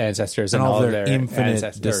ancestors and all of their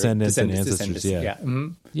infinite descendants and ancestors. Yeah,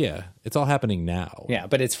 mm-hmm. Yeah, it's all happening now. Yeah,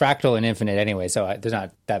 but it's fractal and infinite anyway, so there's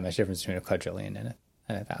not that much difference between a quadrillion and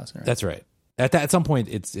and 1,000. Right? That's right. At some point,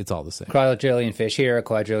 it's all the same. Quadrillion fish here, a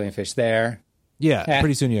quadrillion fish there. Yeah,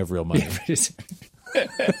 pretty soon you have real money.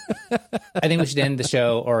 I think we should end the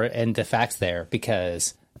show or end the facts there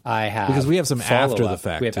because we have some after the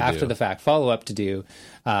fact. We have after the fact follow up to do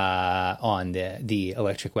on the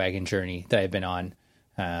electric wagon journey that I've been on.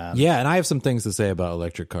 Yeah, and I have some things to say about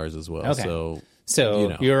electric cars as well. Okay.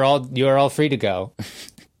 So you're all free to go.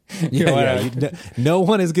 No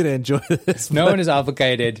one is going to enjoy this. No one is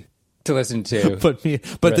obligated to listen to. But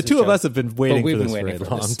the two of us have been waiting for this for a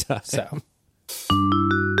long time. So.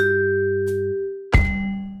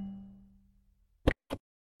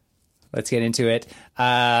 Let's get into it.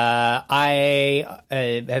 I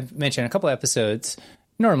have mentioned a couple episodes,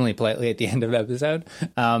 normally politely at the end of the episode,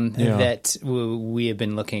 that we have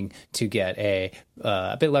been looking to get a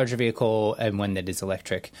bit larger vehicle and one that is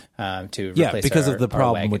electric to replace because of the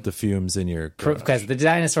problem with the fumes in your garage. Because the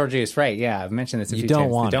dinosaur juice, right? Yeah, I've mentioned this a few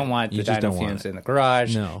times. We don't want the dino fumes in the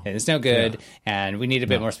garage. No. And it's no good. Yeah. And we need a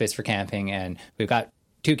bit more space for camping. And we've got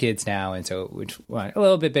 2 kids now, and so we want a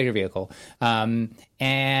little bit bigger vehicle. And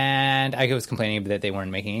I was complaining that they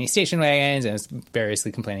weren't making any station wagons, and I was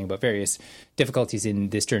variously complaining about various difficulties in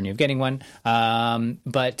this journey of getting one.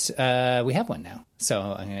 But we have one now, so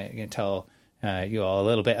I'm going to tell you all a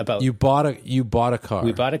little bit about. You bought a car.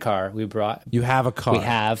 We bought a car. You have a car. We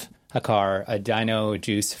have a car, a dino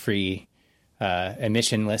juice free.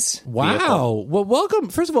 Emissionless. Wow! Vehicle. Well, welcome.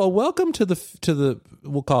 First of all, welcome to the.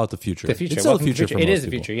 We'll call it the future. The future. It's still the future. It is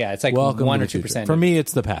the future. Yeah, it's like welcome 1 or 2%. For me,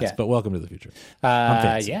 it's the past. But welcome to the future.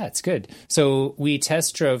 Yeah, it's good. So we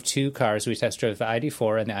test drove 2 cars. We test drove the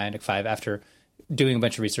ID4 and the Ioniq 5 after doing a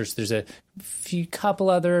bunch of research. There's a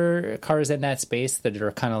couple other cars in that space that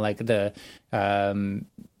are kind of like the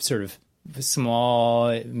sort of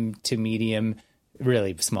small to medium.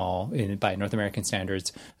 Really small by North American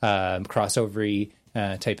standards, crossover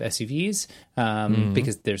type SUVs,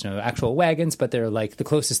 because there's no actual wagons, but they're like the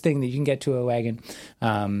closest thing that you can get to a wagon.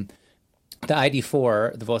 The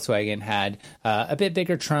ID4, the Volkswagen, had a bit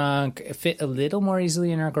bigger trunk, it fit a little more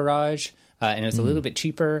easily in our garage, and it was a little bit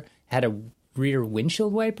cheaper, had a rear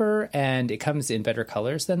windshield wiper, and it comes in better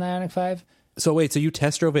colors than the Ioniq 5. So wait, so you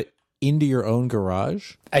test drove it into your own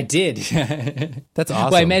garage? I did. That's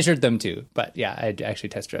awesome. Well, I measured them too, but yeah, I actually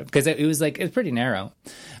test drove because it was pretty narrow.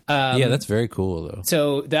 Yeah, that's very cool though.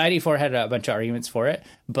 So the ID4 had a bunch of arguments for it,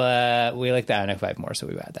 but we like the Ioniq 5 more, so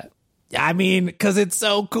we had that. I mean, because it's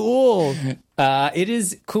so cool. It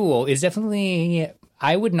is cool. It's definitely.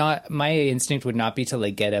 My instinct would not be to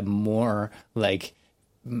get a more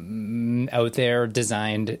out there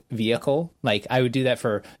designed vehicle. I would do that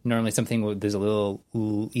for normally something that's a little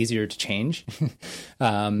easier to change.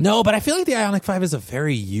 No, but I feel like the Ioniq 5 is a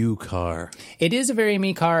very you car. It is a very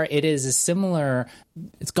me car. It is a similar.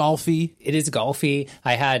 It's golfy. It is golfy.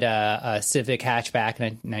 I had a Civic hatchback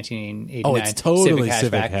in 1989. Oh, it's totally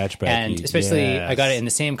Civic hatchback. And especially, I got it in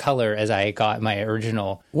the same color as I got my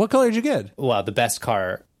original. What color did you get? Well, the best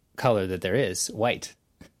color that there is, white.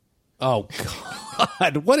 Oh,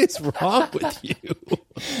 God. What is wrong with you?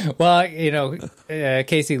 Well,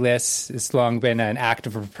 Casey Liss has long been an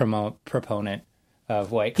active proponent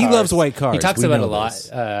of white cars. He loves white cars. He talks about it a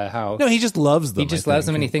lot. No, he just loves them. He just loves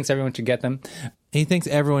them, and he thinks everyone should get them. He thinks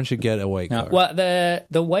everyone should get a white car. Well,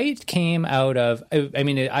 the white came out of. I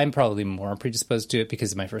mean, I'm probably more predisposed to it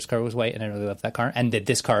because my first car was white, and I really love that car. And that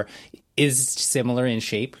this car is similar in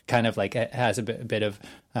shape, kind of it has a bit of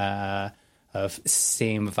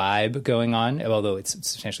same vibe going on, although it's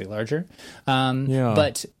substantially larger.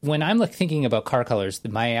 But when I'm thinking about car colors,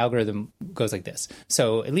 my algorithm goes like this.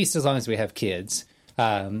 So at least as long as we have kids,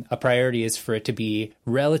 a priority is for it to be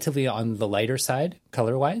relatively on the lighter side,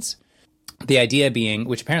 color-wise. The idea being,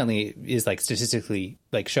 which apparently is statistically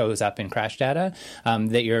shows up in crash data,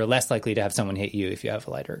 that you're less likely to have someone hit you if you have a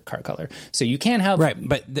lighter car color. So you can have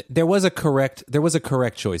but there was a correct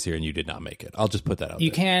choice here, and you did not make it. I'll just put that out.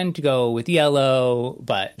 You can go with yellow,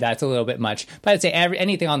 but that's a little bit much. But I'd say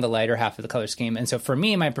anything on the lighter half of the color scheme. And so for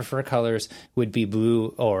me, my preferred colors would be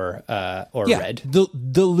blue or red.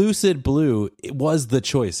 The lucid blue was the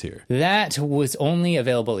choice here. That was only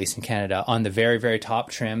available, at least in Canada, on the very, very top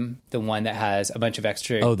trim, the one that has a bunch of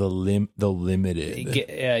extra. Oh, the limited.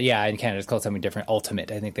 Yeah, in Canada it's called something different.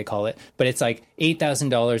 Ultimate, I think they call it. But it's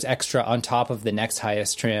 $8,000 extra on top of the next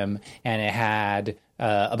highest trim, and it had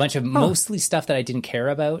a bunch of mostly stuff that I didn't care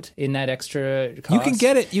about in that extra cost. You can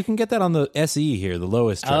get it. You can get that on the SE here, the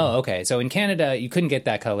lowest trim. Oh, okay. So in Canada, you couldn't get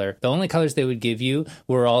that color. The only colors they would give you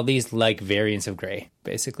were all these like variants of gray,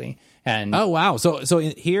 basically. And oh wow! So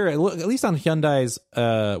here, at least on Hyundai's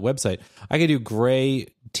website, I could do gray,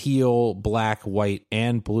 teal, black, white,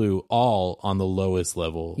 and blue, all on the lowest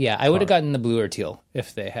level. Yeah, I would have gotten the blue or teal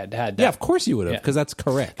if they had that. Yeah, of course you would have, because that's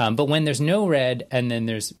correct. But when there's no red and then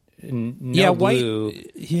there's no blue,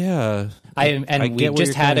 white, yeah. We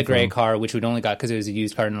just had a gray car, which we'd only got because it was a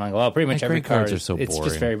used car, and I'm like, well, pretty much every car are so it's boring.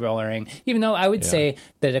 just very boring. Even though I would say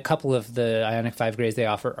that a couple of the Ioniq 5 grays they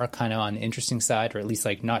offer are kind of on the interesting side, or at least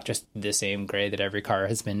like not just the same gray that every car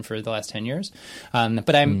has been for the last 10 years.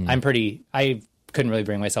 But I couldn't really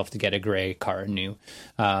bring myself to get a gray car new,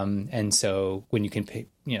 and so when you can pay,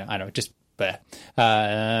 I don't know, just.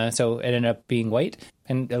 So it ended up being white,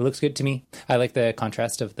 and it looks good to me. I like the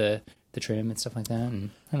contrast of the trim and stuff like that. And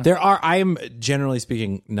I am generally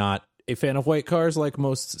speaking not a fan of white cars like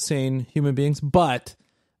most sane human beings, but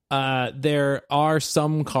there are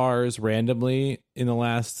some cars randomly in the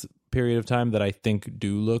last period of time that I think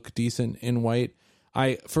do look decent in white.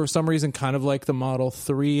 I, for some reason, kind of like the Model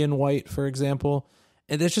 3 in white, for example.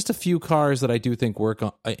 And there's just a few cars that I do think work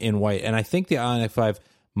in white, and I think the Ioniq 5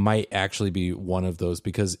 might actually be one of those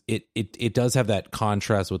because it does have that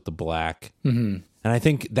contrast with the black. Mm-hmm. And I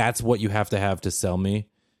think that's what you have to sell me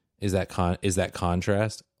is that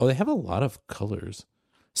contrast. Oh, they have a lot of colors.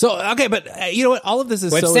 So, okay, but you know what? All of this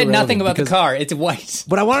is so said nothing about the car. It's white.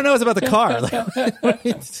 What I want to know is about the car.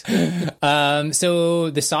 So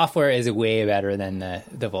the software is way better than the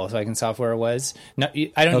Volkswagen software was.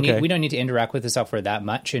 We don't need to interact with the software that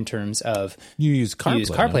much in terms of you use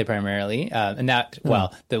CarPlay primarily, and that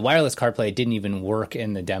the wireless CarPlay didn't even work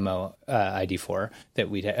in the demo ID4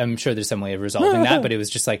 that I'm sure there's some way of resolving that, but it was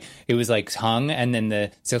just like it was like hung, and then the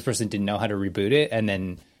salesperson didn't know how to reboot it, and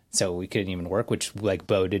then. So we couldn't even work, which like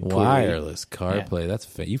boded poorly. Wireless CarPlay, that's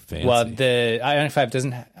you fancy. Well, the Ioniq 5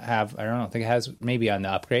 doesn't have. I don't know. I think it has. Maybe on the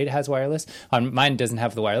upgrade it has wireless. On mine doesn't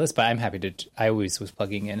have the wireless, but I'm happy to. I always was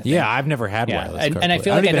plugging in. Yeah, I've never had wireless. And I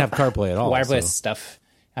feel like I don't even have CarPlay at all. Wireless stuff.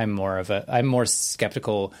 I'm more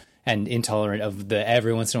skeptical and intolerant of the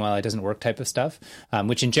every once in a while it doesn't work type of stuff.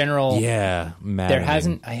 Which in general, I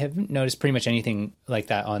haven't noticed pretty much anything like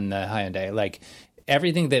that on the Hyundai. Like.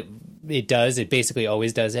 Everything that it does, it basically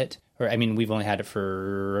always does it. Or I mean, we've only had it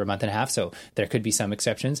for a month and a half, so there could be some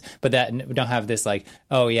exceptions. But that we don't have this like,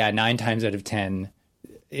 9 times out of 10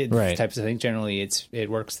 types of thing. Generally, it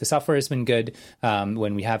works. The software has been good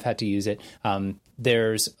when we have had to use it.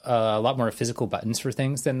 There's a lot more physical buttons for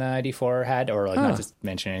things than the ID4 had, or like not to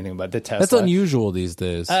mention anything about the Tesla. That's unusual these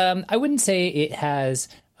days. I wouldn't say it has.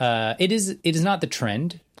 It is not the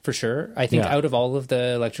trend for sure. I think out of all of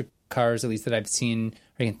the electric cars, at least that I've seen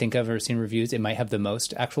or I can think of or seen reviews, it might have the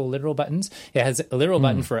most actual literal buttons. It has a literal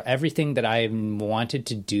button for everything that I wanted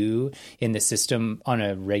to do in the system on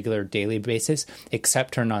a regular daily basis,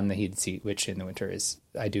 except turn on the heated seat, which in the winter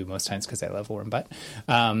I do most times because I love warm butt.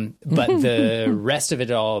 But the rest of it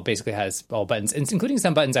all basically has all buttons, and including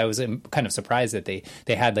some buttons I was kind of surprised that they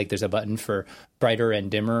had, like there's a button for brighter and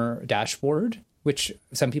dimmer dashboard, which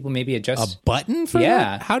some people maybe adjust. A button for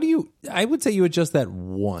that? How do you... I would say you adjust that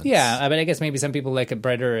once. Yeah, but I guess maybe some people like it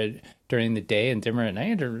brighter during the day and dimmer at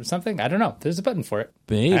night or something. I don't know. There's a button for it.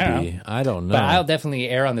 Maybe. I don't know. But I'll definitely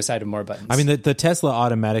err on the side of more buttons. I mean, the Tesla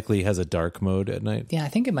automatically has a dark mode at night. Yeah, I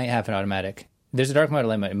think it might have an automatic. There's a dark mode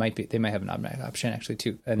limit. It might be. They might have an automatic option actually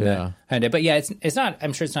too. But yeah, it's not.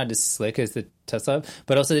 I'm sure it's not as slick as the Tesla.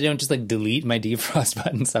 But also, they don't just like delete my defrost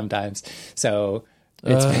button sometimes. So...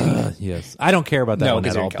 yes, I don't care about that one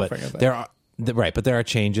at all. But there are but there are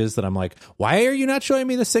changes that I'm like, why are you not showing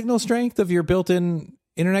me the signal strength of your built-in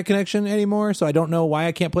internet connection anymore? So I don't know why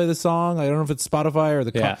I can't play the song. I don't know if it's Spotify or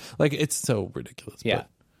the like. It's so ridiculous. Yeah.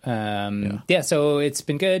 So it's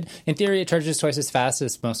been good. In theory, it charges twice as fast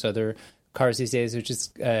as most other cars these days, which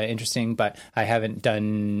is interesting. But I haven't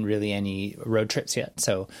done really any road trips yet.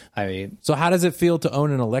 So how does it feel to own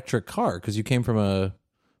an electric car? Because you came from a...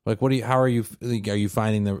 Like, how are you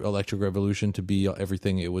finding the electric revolution to be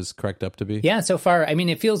everything it was cracked up to be? Yeah, so far, I mean,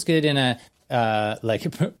 it feels good in a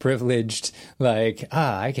privileged,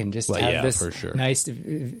 I can just have this nice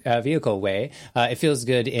vehicle way. It feels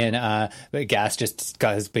good in gas just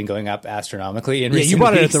has been going up astronomically. You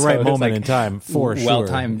bought it at the right moment in time, for sure.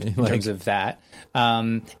 Well-timed in terms of that.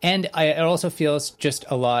 And it also feels just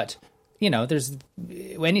a lot, there's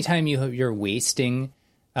anytime you're wasting...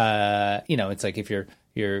 it's like if you're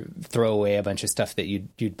throw away a bunch of stuff that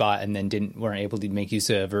you'd bought and then weren't able to make use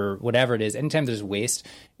of, or whatever it is. Anytime there's waste,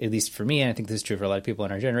 at least for me, and I think this is true for a lot of people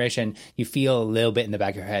in our generation, you feel a little bit in the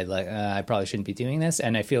back of your head like, I probably shouldn't be doing this.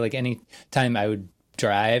 And I feel like any time I would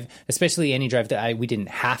drive, especially any drive that we didn't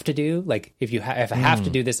have to do, like if I have to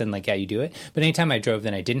do this, then like, yeah, you do it. But anytime I drove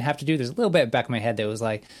that I didn't have to do, there's a little bit back of my head that was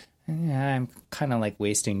like, I'm kind of like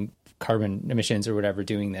wasting carbon emissions or whatever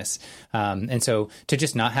doing this. And so to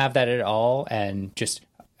just not have that at all, and just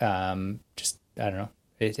I don't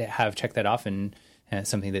know, check that off, and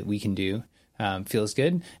something that we can do feels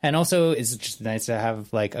good. And also it's just nice to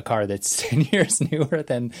have like a car that's 10 years newer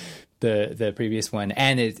than the previous one,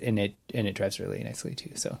 and it drives really nicely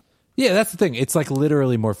too. So yeah, that's the thing. It's like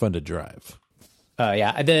literally more fun to drive.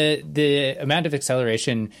 Yeah, the amount of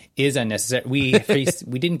acceleration is unnecessary. We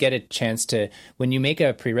didn't get a chance to, when you make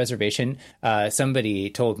a pre-reservation,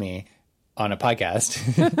 somebody told me on a podcast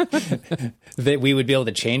that we would be able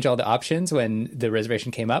to change all the options when the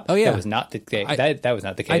reservation came up. Oh yeah, that was not the case. That was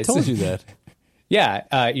not the case. I told you that.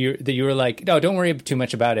 Yeah, you were like, no, don't worry too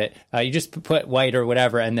much about it. You just put white or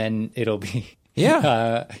whatever, and then it'll be.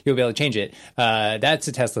 Yeah, you'll be able to change it. That's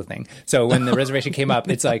a Tesla thing. So when the reservation came up,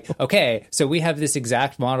 it's like, okay, so we have this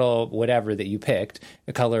exact model, whatever that you picked,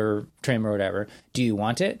 a color, trim, or whatever. Do you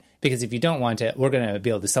want it? Because if you don't want it, we're going to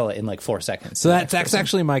be able to sell it in like 4 seconds. So that's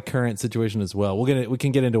actually my current situation as well. We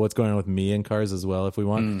can get into what's going on with me in cars as well if we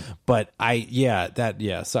want. But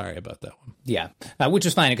sorry about that one. Yeah, which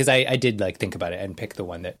is fine, because I did like think about it and pick the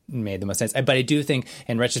one that made the most sense. But I do think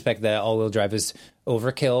in retrospect that all-wheel drive is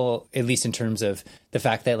overkill, at least in terms of the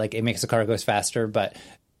fact that like it makes the car goes faster, but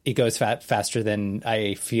it goes faster than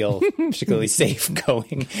I feel particularly safe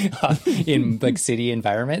going in like city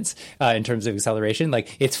environments in terms of acceleration.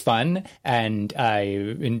 Like it's fun, and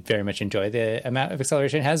I very much enjoy the amount of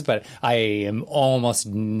acceleration it has, but I am almost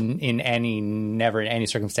never in any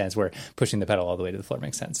circumstance where pushing the pedal all the way to the floor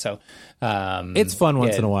makes sense. So it's fun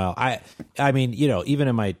once in a while. I mean, even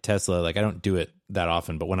in my Tesla, like I don't do it that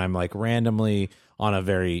often, but when I'm like randomly on a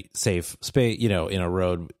very safe space, in a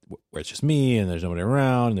road where it's just me and there's nobody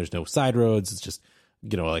around and there's no side roads, it's just,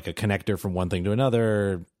 like a connector from one thing to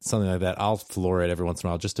another, something like that, I'll floor it every once in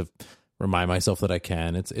a while just to remind myself that I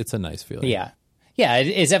can. It's a nice feeling. Yeah. Yeah,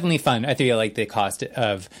 it's definitely fun. I feel like the cost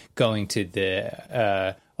of going to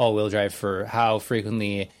the all-wheel drive for how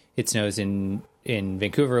frequently it snows in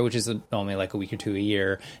Vancouver, which is only like a week or two a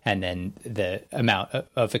year, and then the amount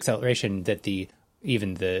of acceleration that the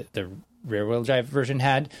rear-wheel drive version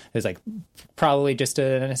had is like probably just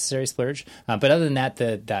a necessary splurge. But other than that,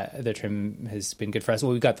 the trim has been good for us.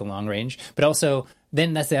 Well, we've got the long range, but also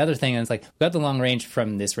then that's the other thing. And it's like, we've got the long range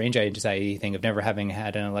from this range anxiety thing of never having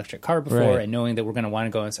had an electric car before, right, and knowing that we're going to want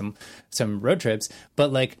to go on some road trips.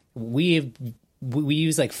 But like we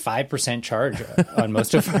use like 5% charge on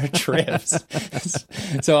most of our trips.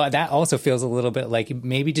 So that also feels a little bit like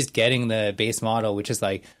maybe just getting the base model, which is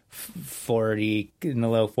like 40 in the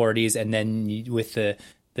low 40s. And then with the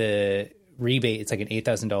rebate, it's like an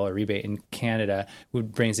 $8,000 rebate in Canada,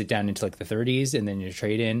 brings it down into like the 30s. And then your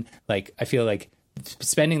trade in, like, I feel like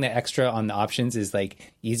spending the extra on the options is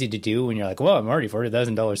like easy to do when you're like, well, I'm already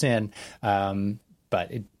 $40,000 in.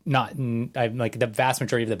 But I'm like the vast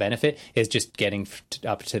majority of the benefit is just getting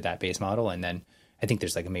up to that base model. And then I think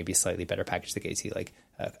there's like maybe a slightly better package that gets you like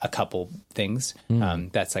a couple things.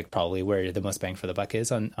 That's like probably where the most bang for the buck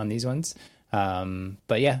is on these ones.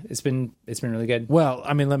 But yeah, it's been really good. Well,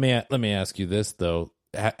 I mean, let me ask you this though.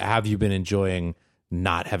 Have you been enjoying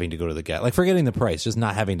not having to go to the gas, like forgetting the price, just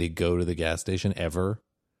not having to go to the gas station ever?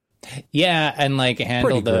 Yeah, and like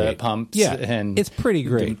handle the pumps. Yeah, and it's pretty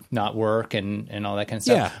great. Not work and all that kind of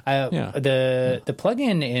stuff. Yeah, The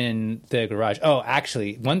plug-in in the garage. Oh,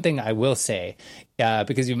 actually, one thing I will say,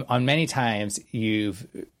 because on many times you've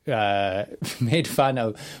made fun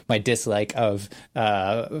of my dislike of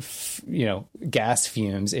gas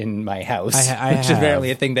fumes in my house, which is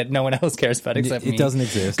apparently a thing that no one else cares about except me. It doesn't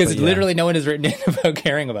exist because literally no one has written in about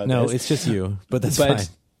caring about this. No, it's just you. But that's fine.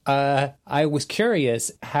 I was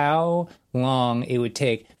curious how long it would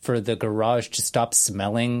take for the garage to stop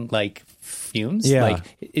smelling like fumes. Yeah. Well,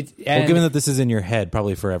 given that this is in your head,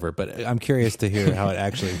 probably forever, but I'm curious to hear how it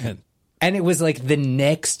actually went. And it was like the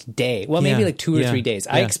next day. Well, maybe like 2 or 3 days.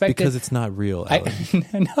 I expected, because it's not real, Alan.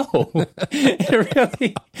 No,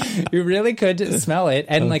 you really could smell it,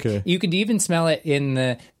 and like you could even smell it in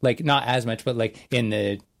the like not as much, but like in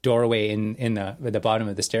the doorway in the bottom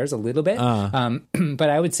of the stairs a little bit. But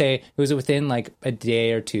I would say it was within like a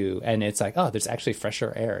day or two, and it's like, oh, there's actually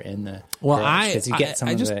fresher air in the because you get some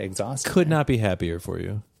of the exhaust. Could not be happier for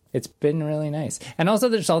you. It's been really nice, and also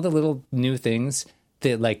there's all the little new things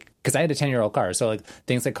that like because I had a 10-year-old car. So like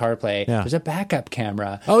things like CarPlay, there's a backup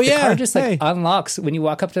camera. Oh, the car just like unlocks when you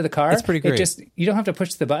walk up to the car. That's pretty great. You don't have to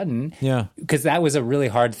push the button. Yeah. Because that was a really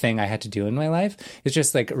hard thing I had to do in my life. It's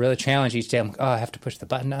just like a really challenge each day. I'm like, I have to push the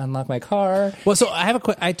button to unlock my car. Well, so I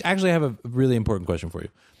actually have a really important question for you.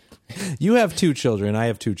 You have 2 children. I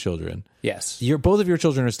have 2 children. Yes. Both of your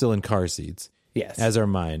children are still in car seats. Yes. As are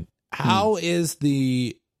mine. How is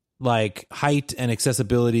the like height and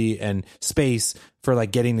accessibility and space for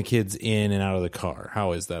like getting the kids in and out of the car?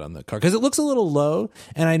 How is that on the car? Because it looks a little low,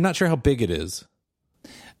 and I'm not sure how big it is.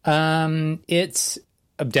 It's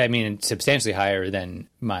substantially higher than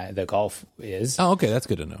the Golf is. Oh, okay, that's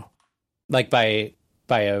good to know. Like by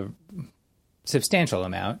a substantial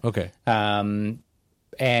amount. Okay.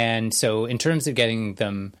 And so in terms of getting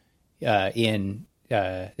them in.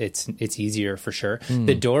 It's easier for sure.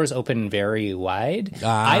 The doors open very wide.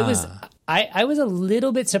 I was a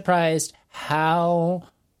little bit surprised how,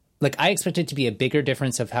 like, I expected it to be a bigger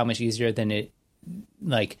difference of how much easier than it.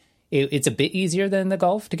 Like, it's a bit easier than the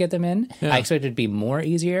Golf to get them in. I expected it to be more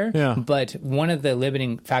easier. Yeah. But one of the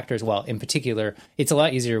limiting factors, well, in particular, it's a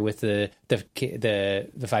lot easier with the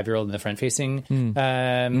 5-year-old in the front facing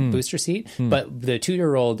booster seat. But the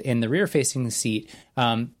 2-year-old in the rear facing seat,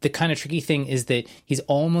 the kind of tricky thing is that he's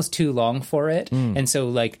almost too long for it, and so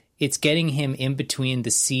like it's getting him in between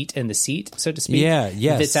the seat and the seat, so to speak. Yeah.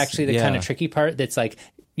 Yes. That's actually the kind of tricky part. That's like,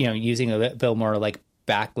 using a bit more like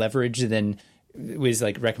back leverage than was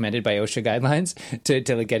like recommended by OSHA guidelines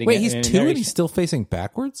to like getting. Wait, he's 2 and he's still facing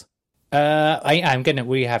backwards? We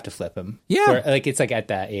have to flip him. Yeah. Where, like it's like at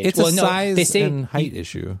that age. It's a size and height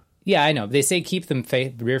issue. Yeah, I know. They say keep them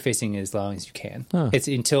rear facing as long as you can. Huh. It's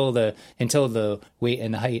until the weight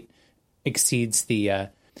and the height exceeds the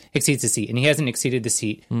seat, and he hasn't exceeded the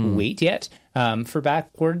seat weight yet for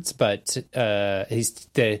backwards, but his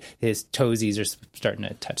toesies are starting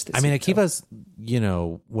to touch the seat. I mean, Akiva's,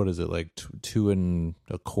 what is it, like 2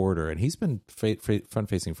 1/4, and he's been front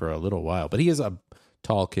facing for a little while, but he is a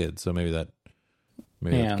tall kid, so maybe that's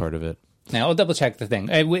part of it. Now, I'll double check the thing.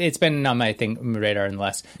 It's been on my radar in the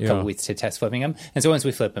last couple weeks to test flipping him, and so once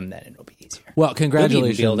we flip him, then it'll be easier. Well,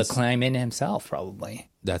 congratulations! He'll be able to climb in himself, probably.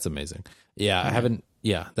 That's amazing. Yeah, I haven't.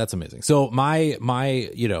 Yeah, that's amazing. So my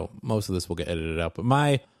most of this will get edited out, but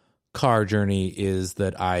my car journey is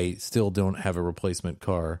that I still don't have a replacement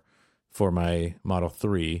car for my Model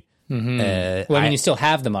 3. You still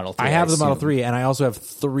have the Model 3. I have the Model 3, and I also have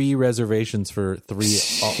 3 reservations for 3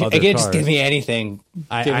 other Again, cars. just give me anything.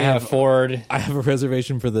 Give me a Ford. I have a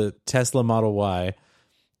reservation for the Tesla Model Y.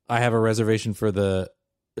 I have a reservation for the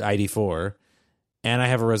ID4, and I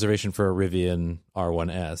have a reservation for a Rivian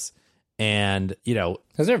R1S. And,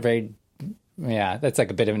 those are that's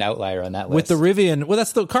like a bit of an outlier on that list. With the Rivian, well,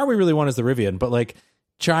 that's the car we really want is the Rivian, but like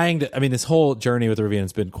this whole journey with the Rivian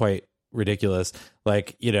has been quite ridiculous.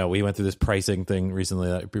 Like, we went through this pricing thing recently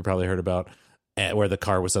that you probably heard about, where the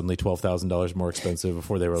car was suddenly $12,000 more expensive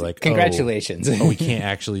before they were like, congratulations. We can't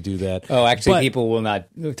actually do that. People will not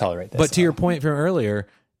tolerate this. But to your point from earlier,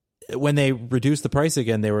 when they reduced the price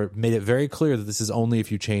again, they made it very clear that this is only if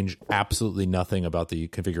you change absolutely nothing about the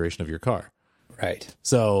configuration of your car. Right.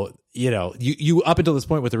 So, you up until this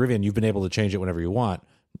point with the Rivian, you've been able to change it whenever you want.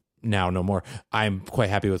 Now, no more. I'm quite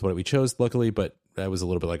happy with what we chose, luckily, but I was a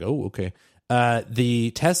little bit like, oh, okay.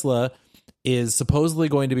 The Tesla is supposedly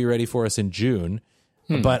going to be ready for us in June.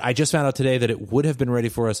 But I just found out today that it would have been ready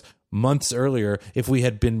for us months earlier if we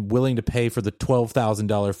had been willing to pay for the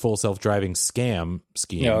 $12,000 full self-driving scam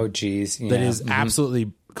scheme. Oh, geez. Yeah. That is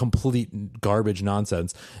absolutely complete garbage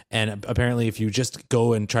nonsense. And apparently if you just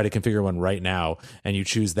go and try to configure one right now and you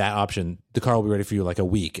choose that option, the car will be ready for you like a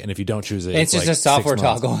week. And if you don't choose it, it's just like a software 6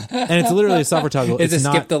 months. toggle. And it's literally a software toggle. It's a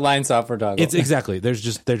skip the line software toggle. It's exactly. They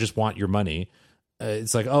just want your money.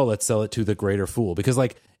 It's like, oh, let's sell it to the greater fool. Because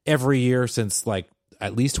like every year since like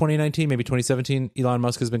at least 2019, maybe 2017, Elon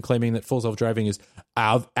Musk has been claiming that full self-driving is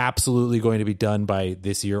absolutely going to be done by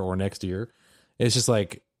this year or next year. It's just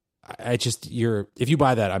like, if you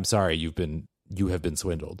buy that, I'm sorry, you have been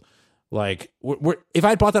swindled. Like, if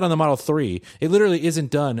I'd bought that on the Model 3, it literally isn't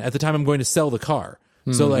done at the time I'm going to sell the car.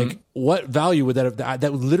 So like, what value would that have?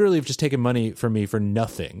 That would literally have just taken money from me for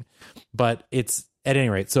nothing. But it's at any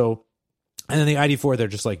rate. So, and then the ID4, they're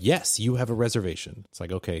just like, yes, you have a reservation. It's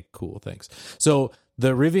like, okay, cool, thanks. So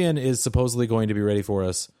the Rivian is supposedly going to be ready for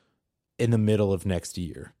us in the middle of next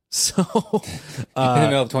year. So in the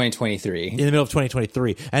middle of 2023. In the middle of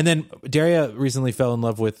 2023. And then Daria recently fell in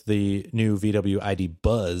love with the new VW ID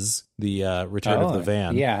Buzz, the return of the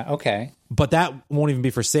van. Yeah, okay. But that won't even be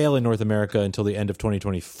for sale in North America until the end of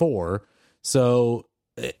 2024. So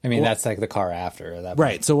I mean, that's like the car after that.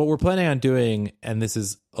 Right. So what we're planning on doing, and this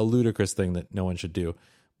is a ludicrous thing that no one should do,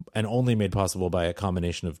 and only made possible by a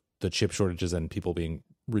combination of the chip shortages and people being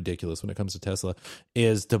ridiculous when it comes to Tesla,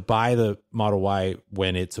 is to buy the Model Y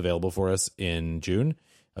when it's available for us in June,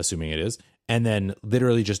 assuming it is, and then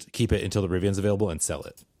literally just keep it until the Rivian's available and sell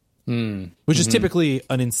it. Which is typically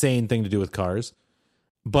an insane thing to do with cars.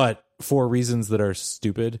 But for reasons that are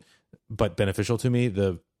stupid but beneficial to me,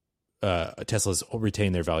 the Teslas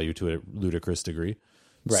retain their value to a ludicrous degree.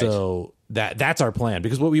 Right. So that's our plan,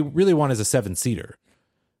 because what we really want is a 7-seater.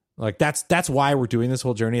 Like that's why we're doing this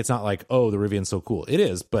whole journey. It's not like, oh, the Rivian's so cool. It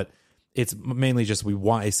is, but it's mainly just we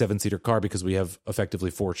want a 7-seater car because we have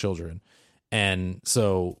effectively 4 children. And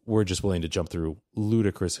so we're just willing to jump through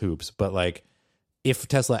ludicrous hoops. But like, if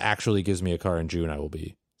Tesla actually gives me a car in June, I will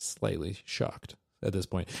be slightly shocked at this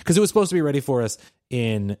point, because it was supposed to be ready for us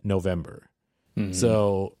in November.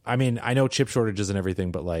 So, I mean, I know chip shortages and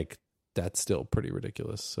everything, but like, that's still pretty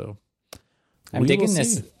ridiculous. So I'm digging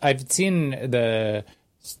this. I've seen the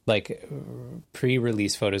like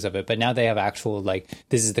pre-release photos of it, but now they have actual, like,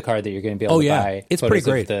 this is the car that you're going to be able to buy. It's pretty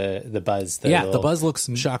great. The Buzz. The Buzz looks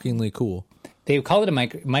shockingly cool. They call it a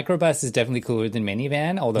microbus. Is definitely cooler than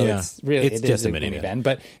minivan, although it's just a minivan,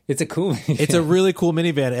 but it's a cool minivan. It's a really cool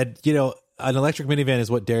minivan. And, you know, an electric minivan is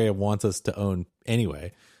what Daria wants us to own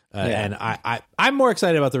anyway. And I'm more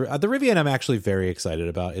excited about the Rivian. I'm actually very excited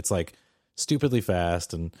about. It's like stupidly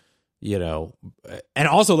fast, and you know, and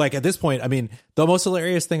also like at this point, I mean, the most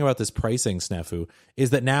hilarious thing about this pricing snafu is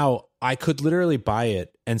that now I could literally buy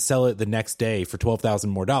it and sell it the next day for $12,000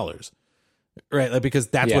 more, right? Like, because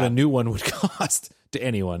that's what a new one would cost to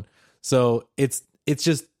anyone. So it's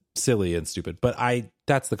just silly and stupid. But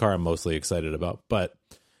that's the car I'm mostly excited about. But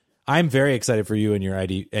I'm very excited for you and your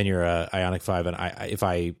Ioniq 5, and if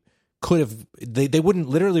I could have, they wouldn't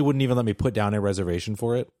even let me put down a reservation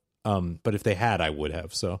for it. But if they had, I would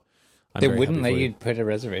have. So they wouldn't let you put a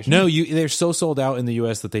reservation. No, they're so sold out in the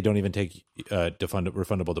U.S. that they don't even take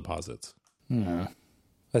refundable deposits.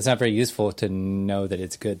 That's not very useful to know that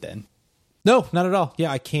it's good then. No, not at all.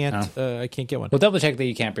 Yeah, I can't. I can't get one. We'll double check that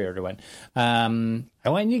you can't pre-order one. I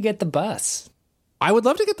want you to get the Bus. I would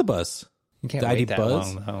love to get the Bus. You can't wait that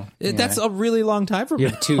long, though. That's a really long time from now. You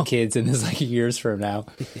have 2 kids, and it's like years from now.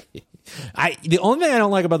 The only thing I don't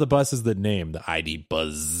like about the Bus is the name, the ID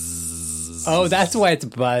Buzz. Oh, that's why it's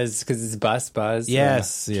Buzz, because it's Buzz.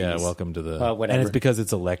 Yes, yeah. Welcome to the. Whatever. And it's because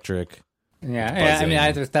it's electric. Yeah. I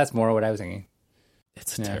mean, that's more what I was thinking.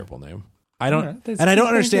 It's a terrible name. I don't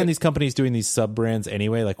understand these companies doing these sub brands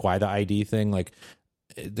anyway. Like, why the ID thing? Like,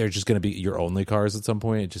 they're just going to be your only cars at some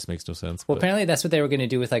point. It just makes no sense. Well, apparently that's what they were going to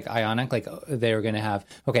do with like Ioniq. Like, they were going to have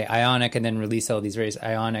Ioniq, and then release all these various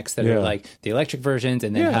Ioniqs that are like the electric versions,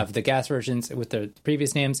 and then have the gas versions with their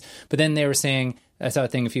previous names. But then they were saying, I saw a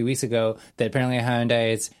thing a few weeks ago that apparently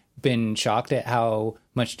Hyundai has been shocked at how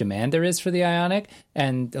much demand there is for the Ioniq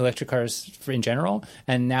and electric cars in general,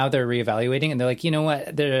 and now they're reevaluating, and they're like, you know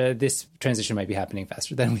what, this transition might be happening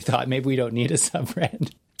faster than we thought. Maybe we don't need a sub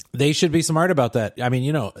brand. They should be smart about that. I mean,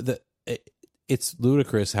 you know, it's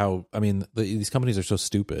ludicrous how, I mean, these companies are so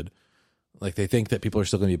stupid. Like, they think that people are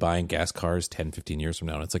still going to be buying gas cars 10, 15 years from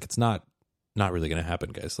now. And it's like, it's not really going to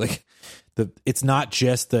happen, guys. Like, it's not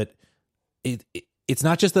just that it's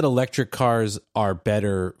not just that electric cars are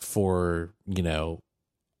better for, you know,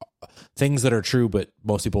 things that are true, but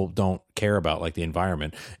most people don't care about, like the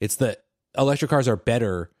environment. It's that electric cars are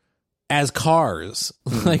better as cars.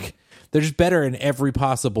 Like, they're just better in every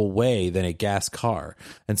possible way than a gas car.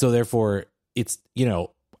 And so therefore it's, you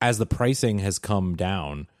know, as the pricing has come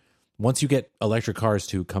down, once you get electric cars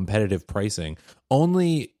to competitive pricing,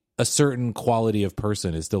 only a certain quality of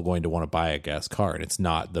person is still going to want to buy a gas car, and it's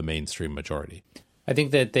not the mainstream majority. I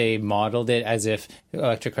think that they modeled it as if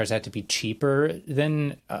electric cars had to be cheaper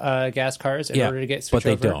than gas cars in order to get switched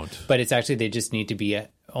over. But they don't. But it's actually, they just need to be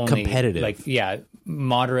only competitive. Like,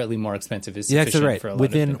 moderately more expensive is sufficient right. for a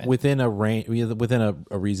within a range, within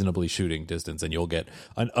a reasonably shooting distance, and you'll get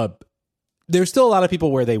there's still a lot of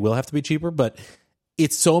people where they will have to be cheaper, but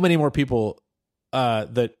it's so many more people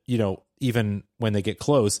that, you know, even when they get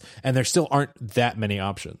close, and there still aren't that many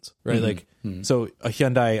options, right? So a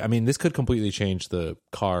Hyundai, I mean, this could completely change the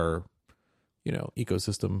car, you know,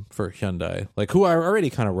 ecosystem for Hyundai, like, who are already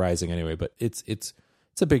kind of rising anyway, but it's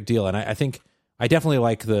a big deal. And I think I definitely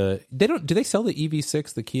like do they sell the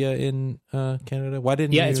EV6, the Kia in Canada? Why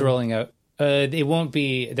didn't it's rolling out. It won't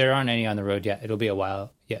be, there aren't any on the road yet. It'll be a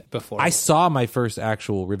while yet before. I saw my first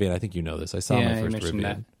actual Rivian. I think you know this. I saw my first Rivian.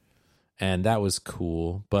 That. And that was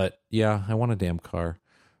cool. But yeah, I want a damn car.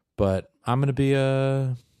 But I'm going to be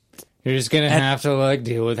You're just gonna have to like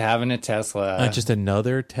deal with having a Tesla. Just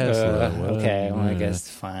another Tesla. Okay, well, I guess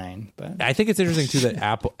fine. But I think it's interesting too that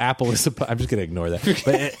Apple is. I'm just gonna ignore that.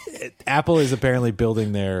 But Apple is apparently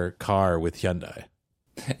building their car with Hyundai.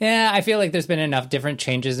 Yeah, I feel like there's been enough different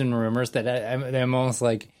changes and rumors that I'm almost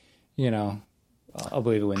like, I'll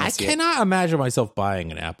believe it when I see it. I cannot imagine myself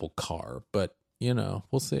buying an Apple car, but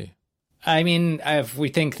we'll see. I mean, if we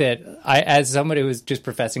think that as somebody who's just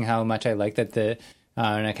professing how much I like that the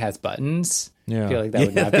neck has buttons, I feel like that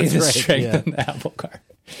would not be the strength of the Apple car.